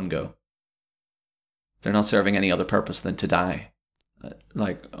off in one go? They're not serving any other purpose than to die.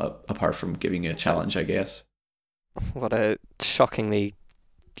 Apart from giving you a challenge, I guess. What a shockingly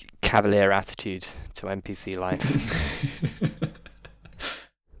cavalier attitude to NPC life.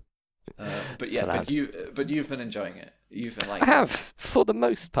 But you've been enjoying it. You've been I have, for the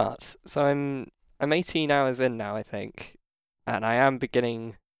most part. So I'm 18 hours in now, I think, and I am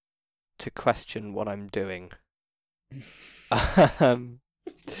beginning to question what I'm doing.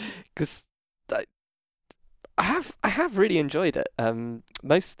 Because I have really enjoyed it.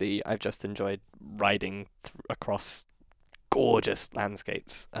 Mostly I've just enjoyed riding across gorgeous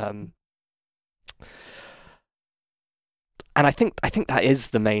landscapes. And I think that is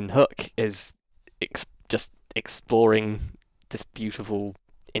the main hook, is just exploring this beautiful,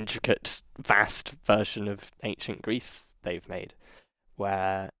 intricate, vast version of ancient Greece they've made,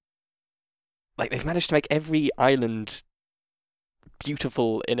 where they've managed to make every island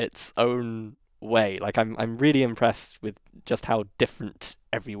beautiful in its own way. I'm really impressed with just how different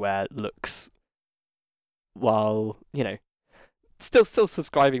everywhere looks, while still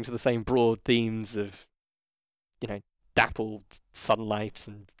subscribing to the same broad themes of dappled sunlight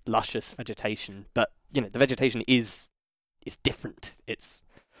and luscious vegetation, but the vegetation is different.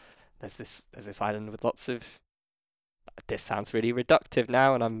 There's this island with lots of, this sounds really reductive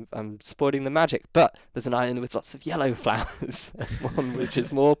now, and I'm spoiling the magic, but there's an island with lots of yellow flowers, and one which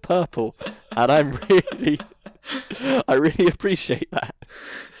is more purple, and I really appreciate that.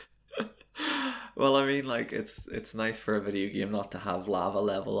 Well, I mean, it's nice for a video game not to have lava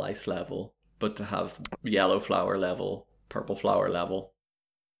level, ice level, but to have yellow flower level, purple flower level.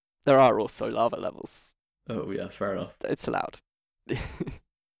 There are also lava levels. Oh yeah, fair enough. It's allowed.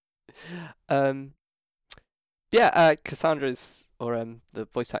 Cassandra's, or the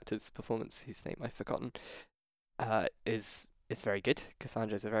voice actor's performance, whose name I've forgotten, is very good.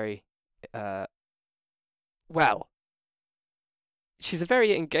 Cassandra's a very she's a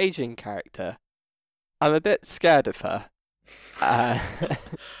very engaging character. I'm a bit scared of her.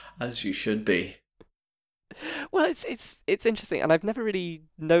 As you should be. Well, it's interesting, and I've never really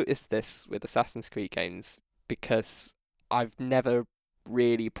noticed this with Assassin's Creed games, because I've never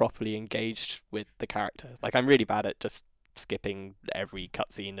really properly engaged with the character. Like, I'm really bad at just skipping every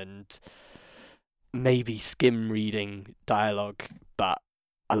cutscene and maybe skim reading dialogue, but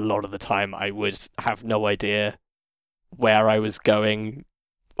a lot of the time I would have no idea where I was going,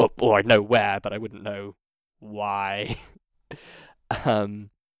 or I'd know where, but I wouldn't know why.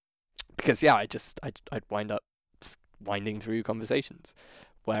 Because yeah, I'd wind up winding through conversations.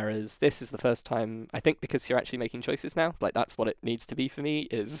 Whereas this is the first time, I think, because you're actually making choices now. Like, that's what it needs to be for me.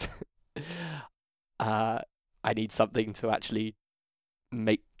 Is I need something to actually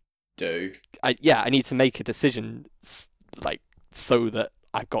make. I need to make a decision, like, so that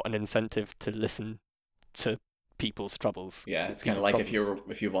I've got an incentive to listen to people's troubles. Yeah, it's kind of like if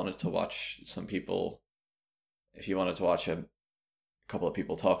you wanted to watch some people, if you wanted to watch a couple of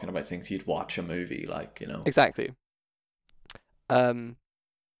people talking about things, you'd watch a movie, like, you know. Exactly.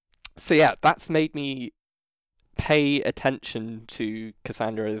 So yeah, that's made me pay attention to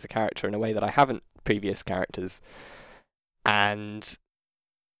Cassandra as a character in a way that I haven't previous characters, and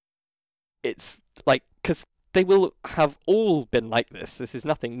it's like, because they will have all been like this. This is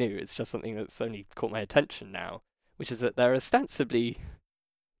nothing new. It's just something that's only caught my attention now, which is that they're ostensibly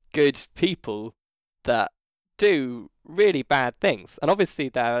good people that do really bad things, and obviously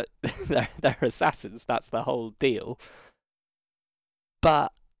they're assassins. That's the whole deal.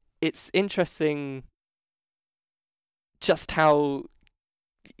 But it's interesting just how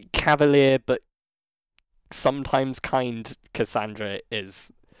cavalier but sometimes kind Cassandra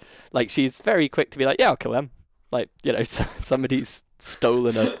is. Like, she's very quick to be like, yeah, I'll kill them. Like, you know, somebody's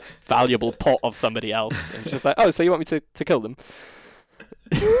stolen a valuable pot of somebody else, and she's just like, oh, so you want me to kill them?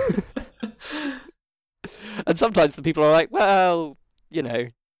 And sometimes the people are like, well, you know,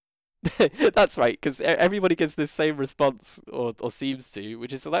 that's right, because everybody gives this same response, or seems to,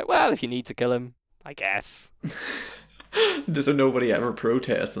 which is like, well, if you need to kill him, I guess. Does nobody ever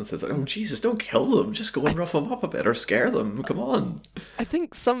protest and says, oh, Jesus, don't kill them, just go and rough them up a bit or scare them, come on? I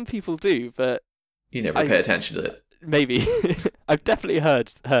think some people do, but you never pay attention to it. Maybe. I've definitely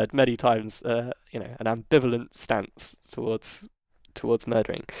heard many times, you know, an ambivalent stance towards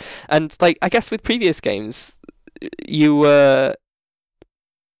murdering. And, like, I guess with previous games, you were,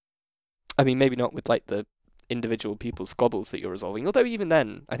 I mean, maybe not with, like, the individual people's squabbles that you're resolving, although even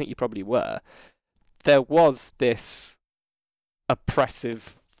then, I think you probably were. There was this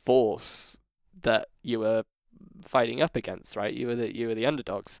oppressive force that you were fighting up against, right? You were the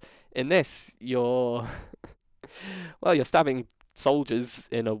underdogs. In this, you're stabbing soldiers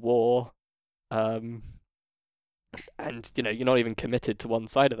in a war, and, you know, you're not even committed to one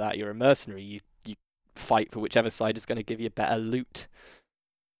side of that. You're a mercenary. You fight for whichever side is going to give you better loot.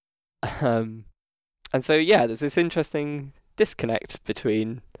 And so yeah, there's this interesting disconnect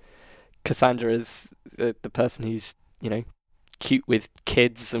between Cassandra as the person who's, you know, cute with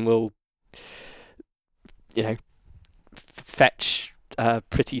kids and will, you know, fetch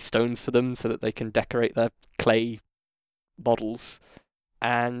pretty stones for them so that they can decorate their clay models,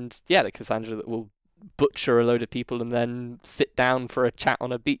 and yeah, the Cassandra that will butcher a load of people and then sit down for a chat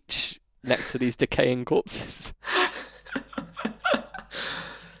on a beach next to these decaying corpses.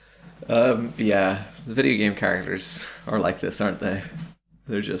 Yeah, the video game characters are like this, aren't they?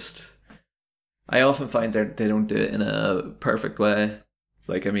 They're just, I often find they don't do it in a perfect way.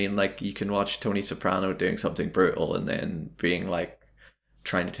 Like, I mean, like, you can watch Tony Soprano doing something brutal and then being like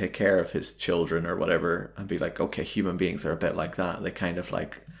trying to take care of his children or whatever, and be like, okay, human beings are a bit like that. They kind of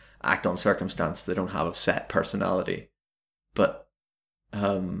like act on circumstance. They don't have a set personality. But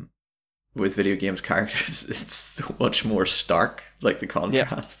with video games characters, it's so much more stark, like the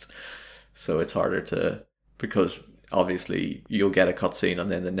contrast. Yeah. So it's harder to, because obviously you'll get a cutscene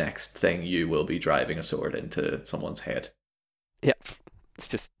and then the next thing you will be driving a sword into someone's head. Yep. It's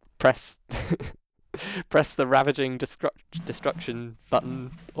just press the ravaging destruction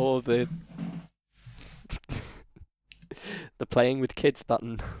button, or the playing with kids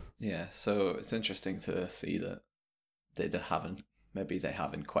button. Yeah, so it's interesting to see that maybe they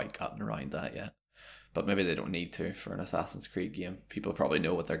haven't quite gotten around that yet. But maybe they don't need to for an Assassin's Creed game. People probably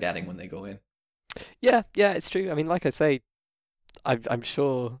know what they're getting when they go in. Yeah, it's true. I mean, like I say, I'm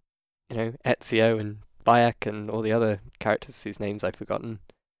sure, you know, Ezio and Bayek and all the other characters whose names I've forgotten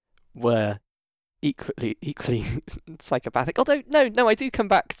were equally psychopathic. Although no, I do come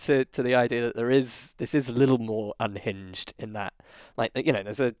back to the idea that this is a little more unhinged in that, like, you know,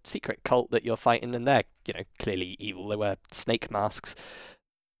 there's a secret cult that you're fighting and they're, you know, clearly evil. They wear snake masks,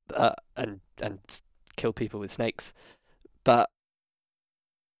 and kill people with snakes, but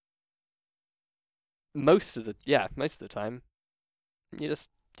most of the time you're just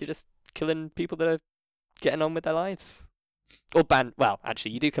killing people that are getting on with their lives. Or well,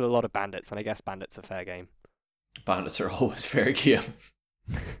 actually, you do kill a lot of bandits, and I guess bandits are fair game. Bandits are always fair game.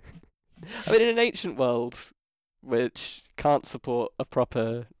 I mean, in an ancient world, which can't support a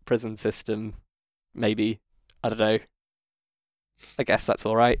proper prison system, maybe, I don't know. I guess that's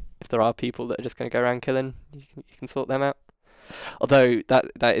all right. If there are people that are just going to go around killing, you can sort them out. Although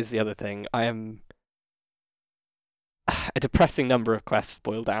that is the other thing. I am a depressing number of quests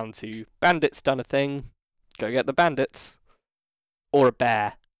boil down to bandits done a thing, go get the bandits, or a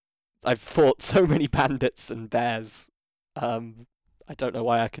bear. I've fought so many bandits and bears. I don't know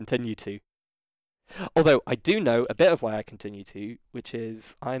why I continue to. Although I do know a bit of why I continue to, which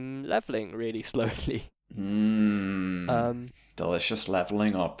is I'm leveling really slowly. Delicious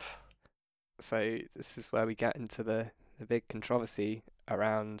leveling up. So this is where we get into the big controversy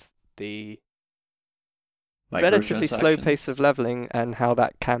around the relatively slow pace of leveling and how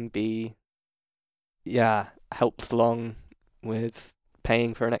that can be, helped along with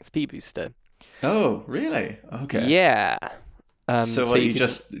paying for an XP booster. Oh, really? Okay. Yeah. So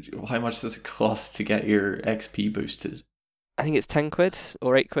how much does it cost to get your XP boosted? I think it's 10 quid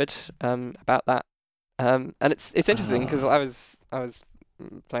or 8 quid, about that. And it's interesting because I was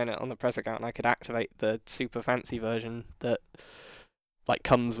playing it on the press account and I could activate the super fancy version that like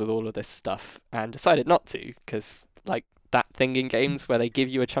comes with all of this stuff and decided not to because like that thing in games where they give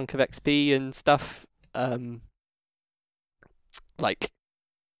you a chunk of XP and stuff, like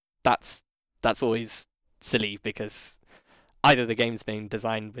that's always silly because either the game's being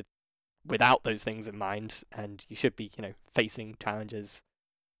designed without those things in mind and you should be, facing challenges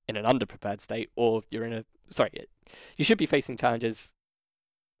in an underprepared state, or you should be facing challenges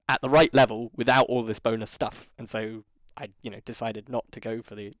at the right level without all this bonus stuff. And so I, decided not to go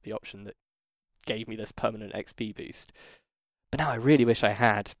for the option that gave me this permanent XP boost. But now I really wish I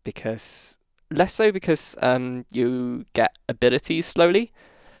had, less so because you get abilities slowly.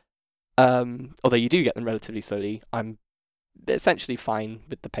 Although you do get them relatively slowly, I'm essentially fine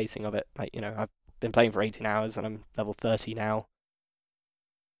with the pacing of it. Like, I've been playing for 18 hours and I'm level 30 now.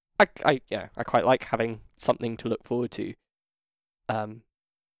 I quite like having something to look forward to. I'm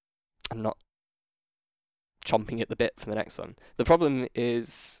not chomping at the bit for the next one. The problem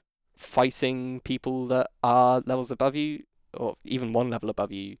is fighting people that are levels above you, or even one level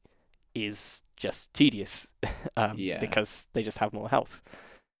above you, is just tedious. Because they just have more health.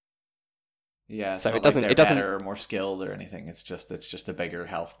 Yeah, so it doesn't better or more skilled or anything. It's just a bigger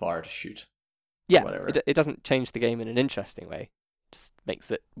health bar to shoot. Yeah, it doesn't change the game in an interesting way. It just makes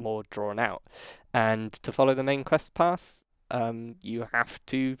it more drawn out. And to follow the main quest path, you have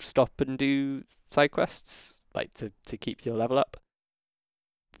to stop and do side quests, like to keep your level up.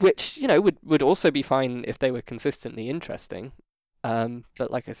 Which, would also be fine if they were consistently interesting.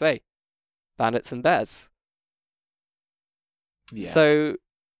 But like I say, bandits and bears. Yeah. So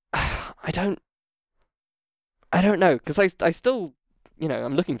I don't know, because I still,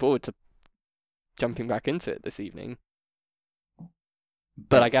 I'm looking forward to jumping back into it this evening.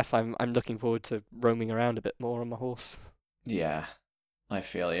 But I guess I'm looking forward to roaming around a bit more on my horse. Yeah, I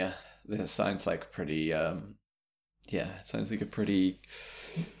feel ya. This sounds like pretty, it sounds like a pretty,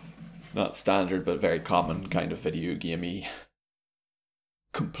 not standard, but very common kind of video gamey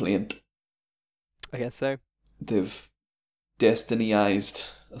complaint. I guess so. They've Destiny-ized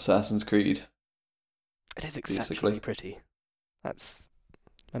Assassin's Creed. It is exceptionally pretty.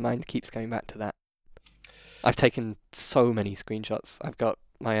 My mind keeps going back to that. I've taken so many screenshots. I've got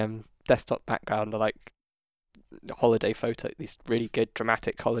my desktop background are like holiday photo, these really good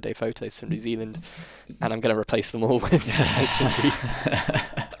dramatic holiday photos from New Zealand, and I'm going to replace them all with ancient Greece.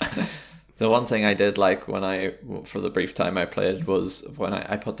 The one thing I did like for the brief time I played was when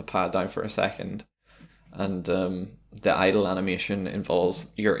I put the pad down for a second, and the idle animation involves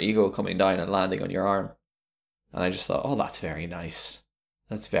your eagle coming down and landing on your arm. And I just thought, oh, that's very nice.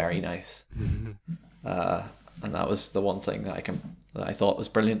 That's very nice. And that was the one thing that I thought was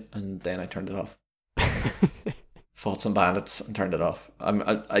brilliant, and then I turned it off. Fought some bandits and turned it off.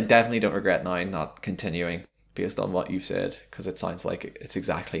 I definitely don't regret now not continuing based on what you've said, because it sounds like it's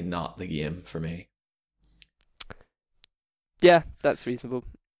exactly not the game for me. Yeah, that's reasonable.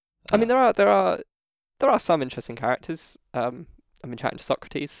 I mean, there are some interesting characters. I've been chatting to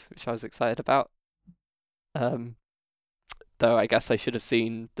Socrates, which I was excited about. Though I guess I should have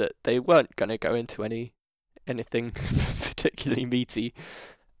seen that they weren't going to go into anything particularly meaty,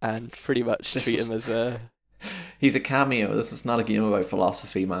 and pretty much treat him as a... He's a cameo. This is not a game about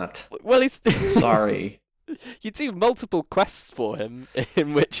philosophy, Matt. Well, it's... Sorry. You do multiple quests for him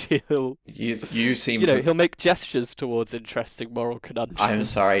in which he'll... You seem he'll make gestures towards interesting moral conundrums. I'm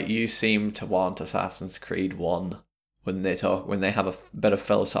sorry, you seem to want Assassin's Creed 1 when they talk, when they have a bit of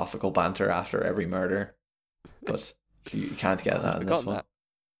philosophical banter after every murder, but you can't get that I've in this forgotten one. that.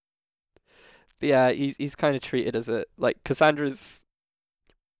 But yeah, he's kind of treated as a like Cassandra's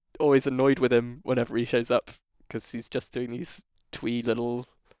always annoyed with him whenever he shows up because he's just doing these twee little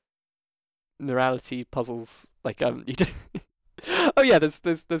morality puzzles. Like you just oh yeah,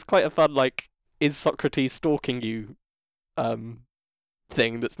 there's quite a fun like is Socrates stalking you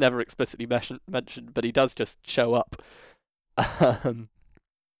thing that's never explicitly mentioned, but he does just show up. Um,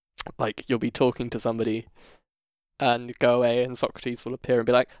 like you'll be talking to somebody and go away, and Socrates will appear and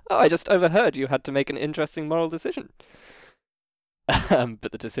be like, "Oh, I just overheard you had to make an interesting moral decision." But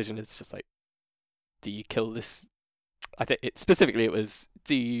the decision is just like, do you kill this? I think it was,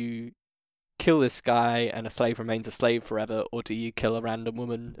 do you kill this guy and a slave remains a slave forever, or do you kill a random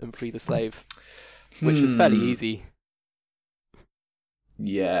woman and free the slave? Which is fairly easy.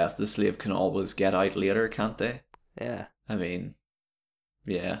 Yeah, the slave can always get out later, can't they? Yeah. I mean,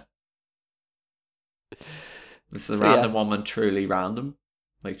 yeah. Is the So, random yeah. woman truly random?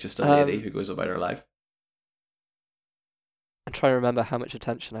 Like just a lady who goes about her life? I'm trying to remember how much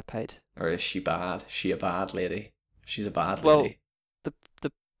attention I paid. Or is she bad? Is she a bad lady? If she's a bad Well, lady.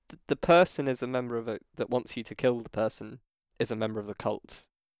 the person is a member of it that wants you to kill the person is a member of the cult.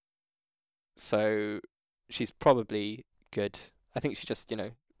 So she's probably good. I think she just,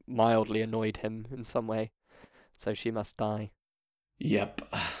 mildly annoyed him in some way. So she must die. Yep.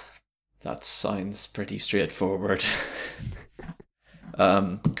 That sounds pretty straightforward.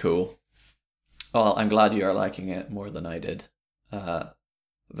 Cool. Well, I'm glad you are liking it more than I did. But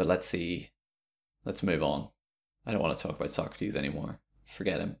let's see. Let's move on. I don't want to talk about Socrates anymore.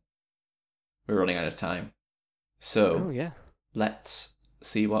 Forget him. We're running out of time. So, yeah. Let's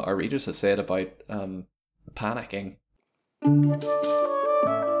see what our readers have said about panicking.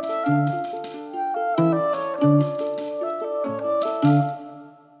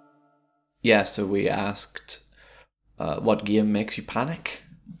 Yeah, so we asked what game makes you panic,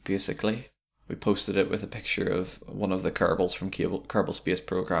 basically. We posted it with a picture of one of the Kerbals from Kerbal Space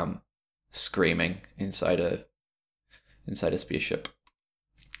Program screaming inside a spaceship.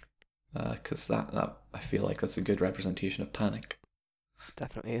 Because that I feel like that's a good representation of panic.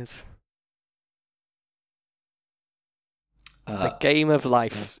 Definitely is. The game of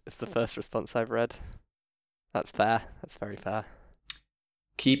life is the first response I've read. That's fair. That's very fair.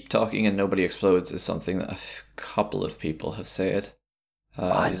 Keep talking and nobody explodes is something that a couple of people have said.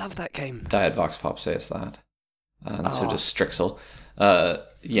 I love that game. Diet Vox Pop says that. And so does Strixel.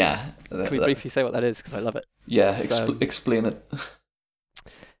 Yeah. Can we briefly say what that is? Because I love it. Yeah, explain it.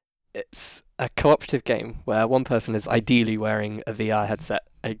 It's a cooperative game where one person is ideally wearing a VR headset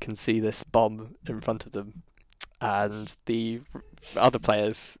and can see this bomb in front of them. And the other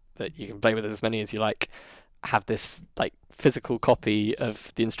players, that you can play with as many as you like, have this like physical copy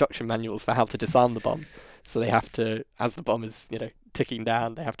of the instruction manuals for how to disarm the bomb. So they have to, as the bomb is, ticking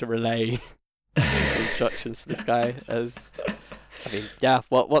down, they have to relay instructions to this guy.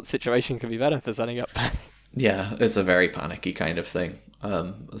 What situation could be better for setting up? Yeah, it's a very panicky kind of thing.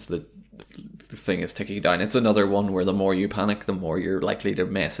 As the thing is ticking down. It's another one where the more you panic, the more you're likely to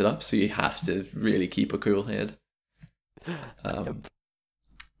mess it up. So you have to really keep a cool head.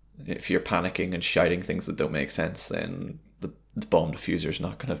 If you're panicking and shouting things that don't make sense, then the bomb diffuser's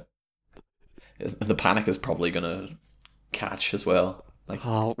not gonna. The panic is probably gonna catch as well. Like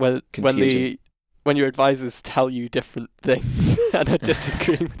when your advisors tell you different things and are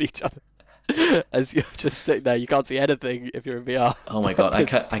disagreeing with each other. As you're just sitting there, you can't see anything if you're in VR. Oh my god, I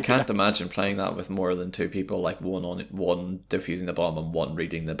can't imagine playing that with more than two people, like one defusing the bomb and one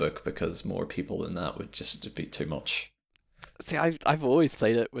reading the book, because more people than that would just be too much. See, I've always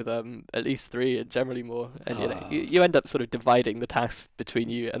played it with at least three, and generally more, and you end up sort of dividing the tasks between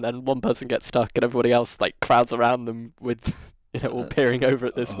you, and then one person gets stuck, and everybody else like crowds around them with all peering over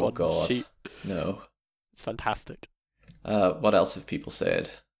at this one sheet. No, it's fantastic. What else have people said?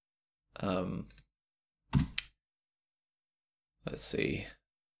 Let's see.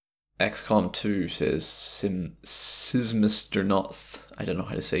 XCOM 2 says Sismisternoth. I don't know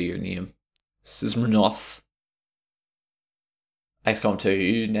how to say your name. Sismernoth. XCOM 2,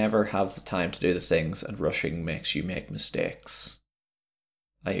 you never have the time to do the things, and rushing makes you make mistakes.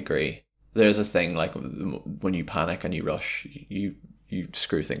 I agree. There's a thing like when you panic and you rush, you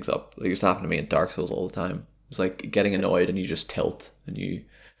screw things up. It used to happen to me in Dark Souls all the time. It's like getting annoyed and you just tilt and you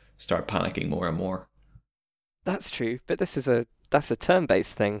start panicking more and more. That's true, but that's a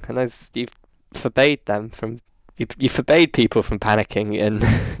turn-based thing, and as you forbade people from panicking in.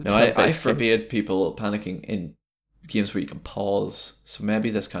 No, I forbade people panicking in games where you can pause. So maybe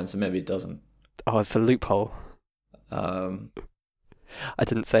this counts and maybe it doesn't. Oh, it's a loophole. Um, I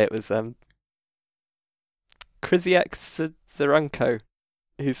didn't say it was Krzyzek Zaranko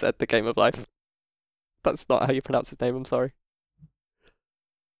who said the game of life. That's not how you pronounce his name, I'm sorry.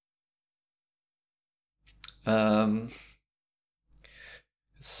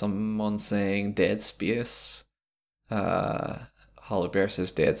 Someone saying Dead Space. Hollow Bear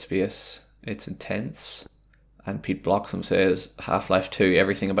says Dead Space. It's intense. And Pete Bloxham says Half-Life 2,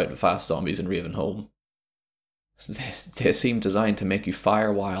 everything about the fast zombies in Ravenholm. They seem designed to make you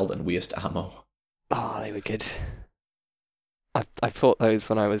fire wild and waste ammo. Oh, they were good. I fought those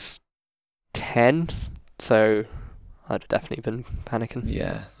when I was 10, so I'd have definitely been panicking.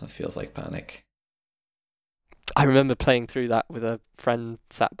 Yeah, that feels like panic. I remember playing through that with a friend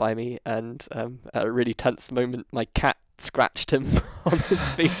sat by me, and at a really tense moment, my cat scratched him on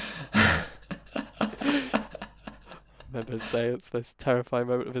his feet. I remember saying it's the most terrifying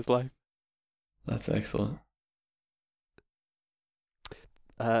moment of his life. That's excellent.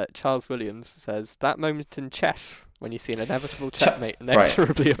 Charles Williams says, that moment in chess when you see an inevitable checkmate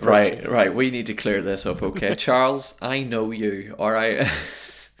inexorably approaching. Right. We need to clear this up, okay? Charles, I know you, alright?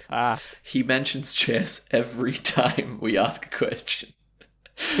 He mentions chess every time we ask a question.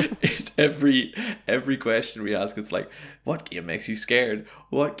 every question we ask, it's like, what game makes you scared?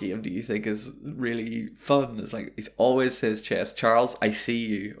 What game do you think is really fun? It's like, he always says chess. Charles, I see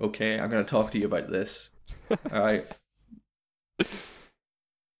you, okay? I'm going to talk to you about this. Alright?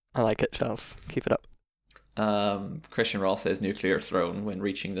 I like it, Charles. Keep it up. Christian Ross says nuclear throne when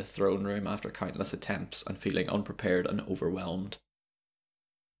reaching the throne room after countless attempts and feeling unprepared and overwhelmed.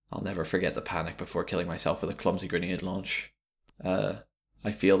 I'll never forget the panic before killing myself with a clumsy grenade launch.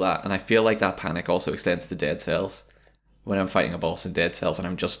 I feel that, and I feel like that panic also extends to Dead Cells. When I'm fighting a boss in Dead Cells and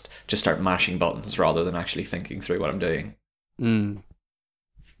I'm just start mashing buttons rather than actually thinking through what I'm doing.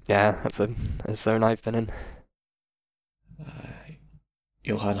 Yeah, that's a zone I've been in.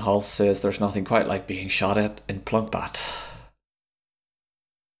 Johan Hals says there's nothing quite like being shot at in Plunkbat.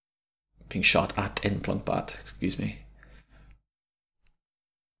 Being shot at in Plunkbat, excuse me.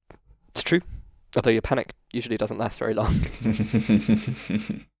 It's true. Although your panic usually doesn't last very long.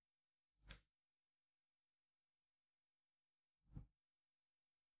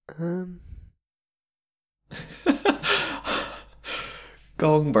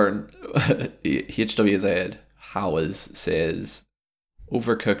 Gongburn HWZ Howes says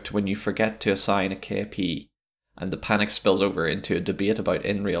overcooked when you forget to assign a KP and the panic spills over into a debate about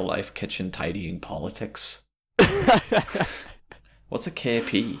in real life kitchen tidying politics. What's a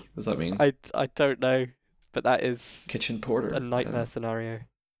KP? What does that mean? I don't know, but that is kitchen porter. A nightmare scenario.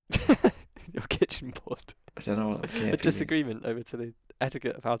 Your kitchen porter. I don't know what a KP A disagreement over to the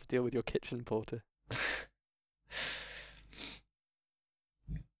etiquette of how to deal with your kitchen porter.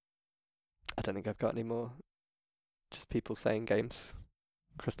 I don't think I've got any more. Just people saying games.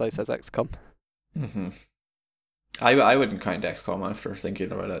 Christo says XCOM. Mm-hmm. I wouldn't count XCOM after thinking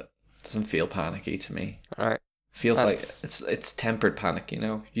about it. It doesn't feel panicky to me. Alright. Feels like it's tempered panic, you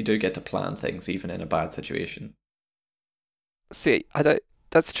know? You do get to plan things even in a bad situation. See,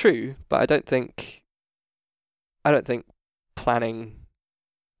 that's true, but I don't think planning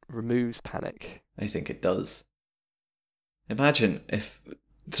removes panic. I think it does. Imagine if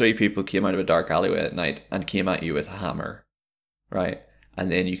 3 people came out of a dark alleyway at night and came at you with a hammer, right? And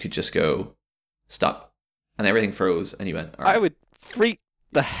then you could just go, stop. And everything froze and you went, all right. I would freak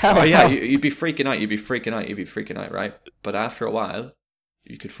the hell out. Oh yeah, you'd be freaking out, right? But after a while,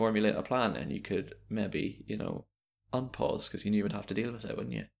 you could formulate a plan and you could maybe, unpause because you knew you would have to deal with it,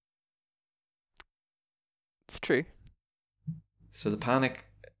 wouldn't you? It's true. So the panic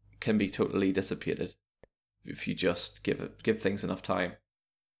can be totally dissipated if you just give things enough time.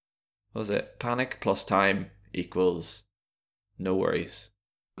 What was it? Panic plus time equals no worries.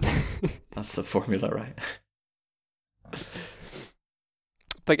 That's the formula, right?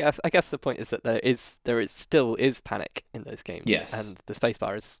 But I guess the point is that there still is panic in those games. Yes. And the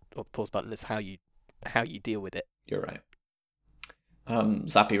spacebar or the pause button is how you deal with it. You're right.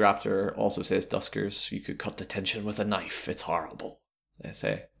 Zappy Raptor also says Duskers, you could cut the tension with a knife. It's horrible, they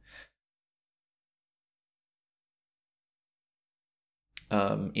say.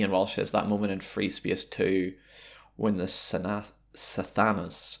 Ian Walsh says that moment in Free Space 2 when the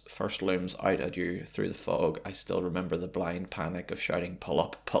Sathanas first looms out at you through the fog, I still remember the blind panic of shouting, pull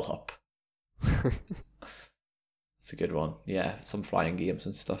up, pull up. It's a good one. Yeah, some flying games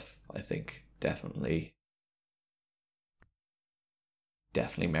and stuff, I think, definitely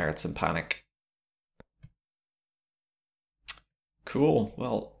merits some panic. Cool.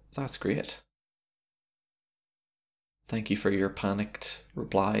 Well, that's great. Thank you for your panicked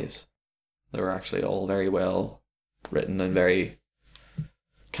replies. They were actually all very well written and very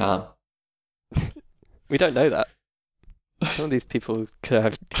calm. We don't know that. Some of these people could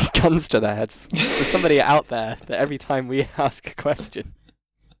have guns to their heads. There's somebody out there that every time we ask a question,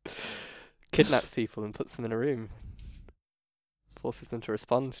 kidnaps people and puts them in a room, forces them to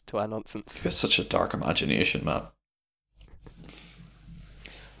respond to our nonsense. You have such a dark imagination, Matt.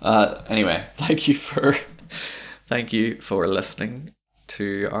 Anyway, thank you for listening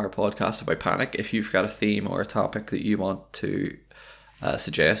to our podcast about panic. If you've got a theme or a topic that you want to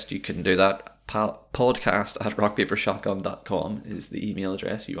suggest, you can do that. Podcast@rockpapershotgun.com is the email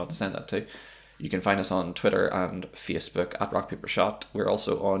address you want to send that to. You can find us on Twitter and Facebook @rockpapershot. We're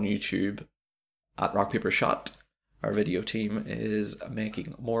also on YouTube @rockpapershot. Our video team is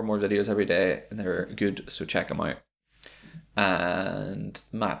making more and more videos every day, and they're good, so check them out. And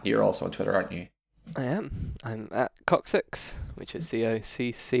Matt, you're also on Twitter, aren't you? I am. I'm at Coccyx, which is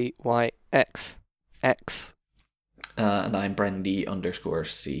COCCYX. X. And I'm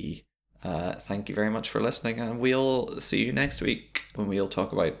Brendy_C. Thank you very much for listening, and we'll see you next week when we'll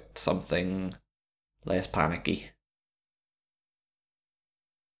talk about something less panicky.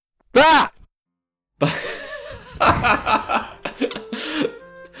 Ah!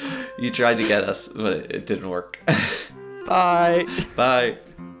 You tried to get us, but it didn't work. Bye. Bye.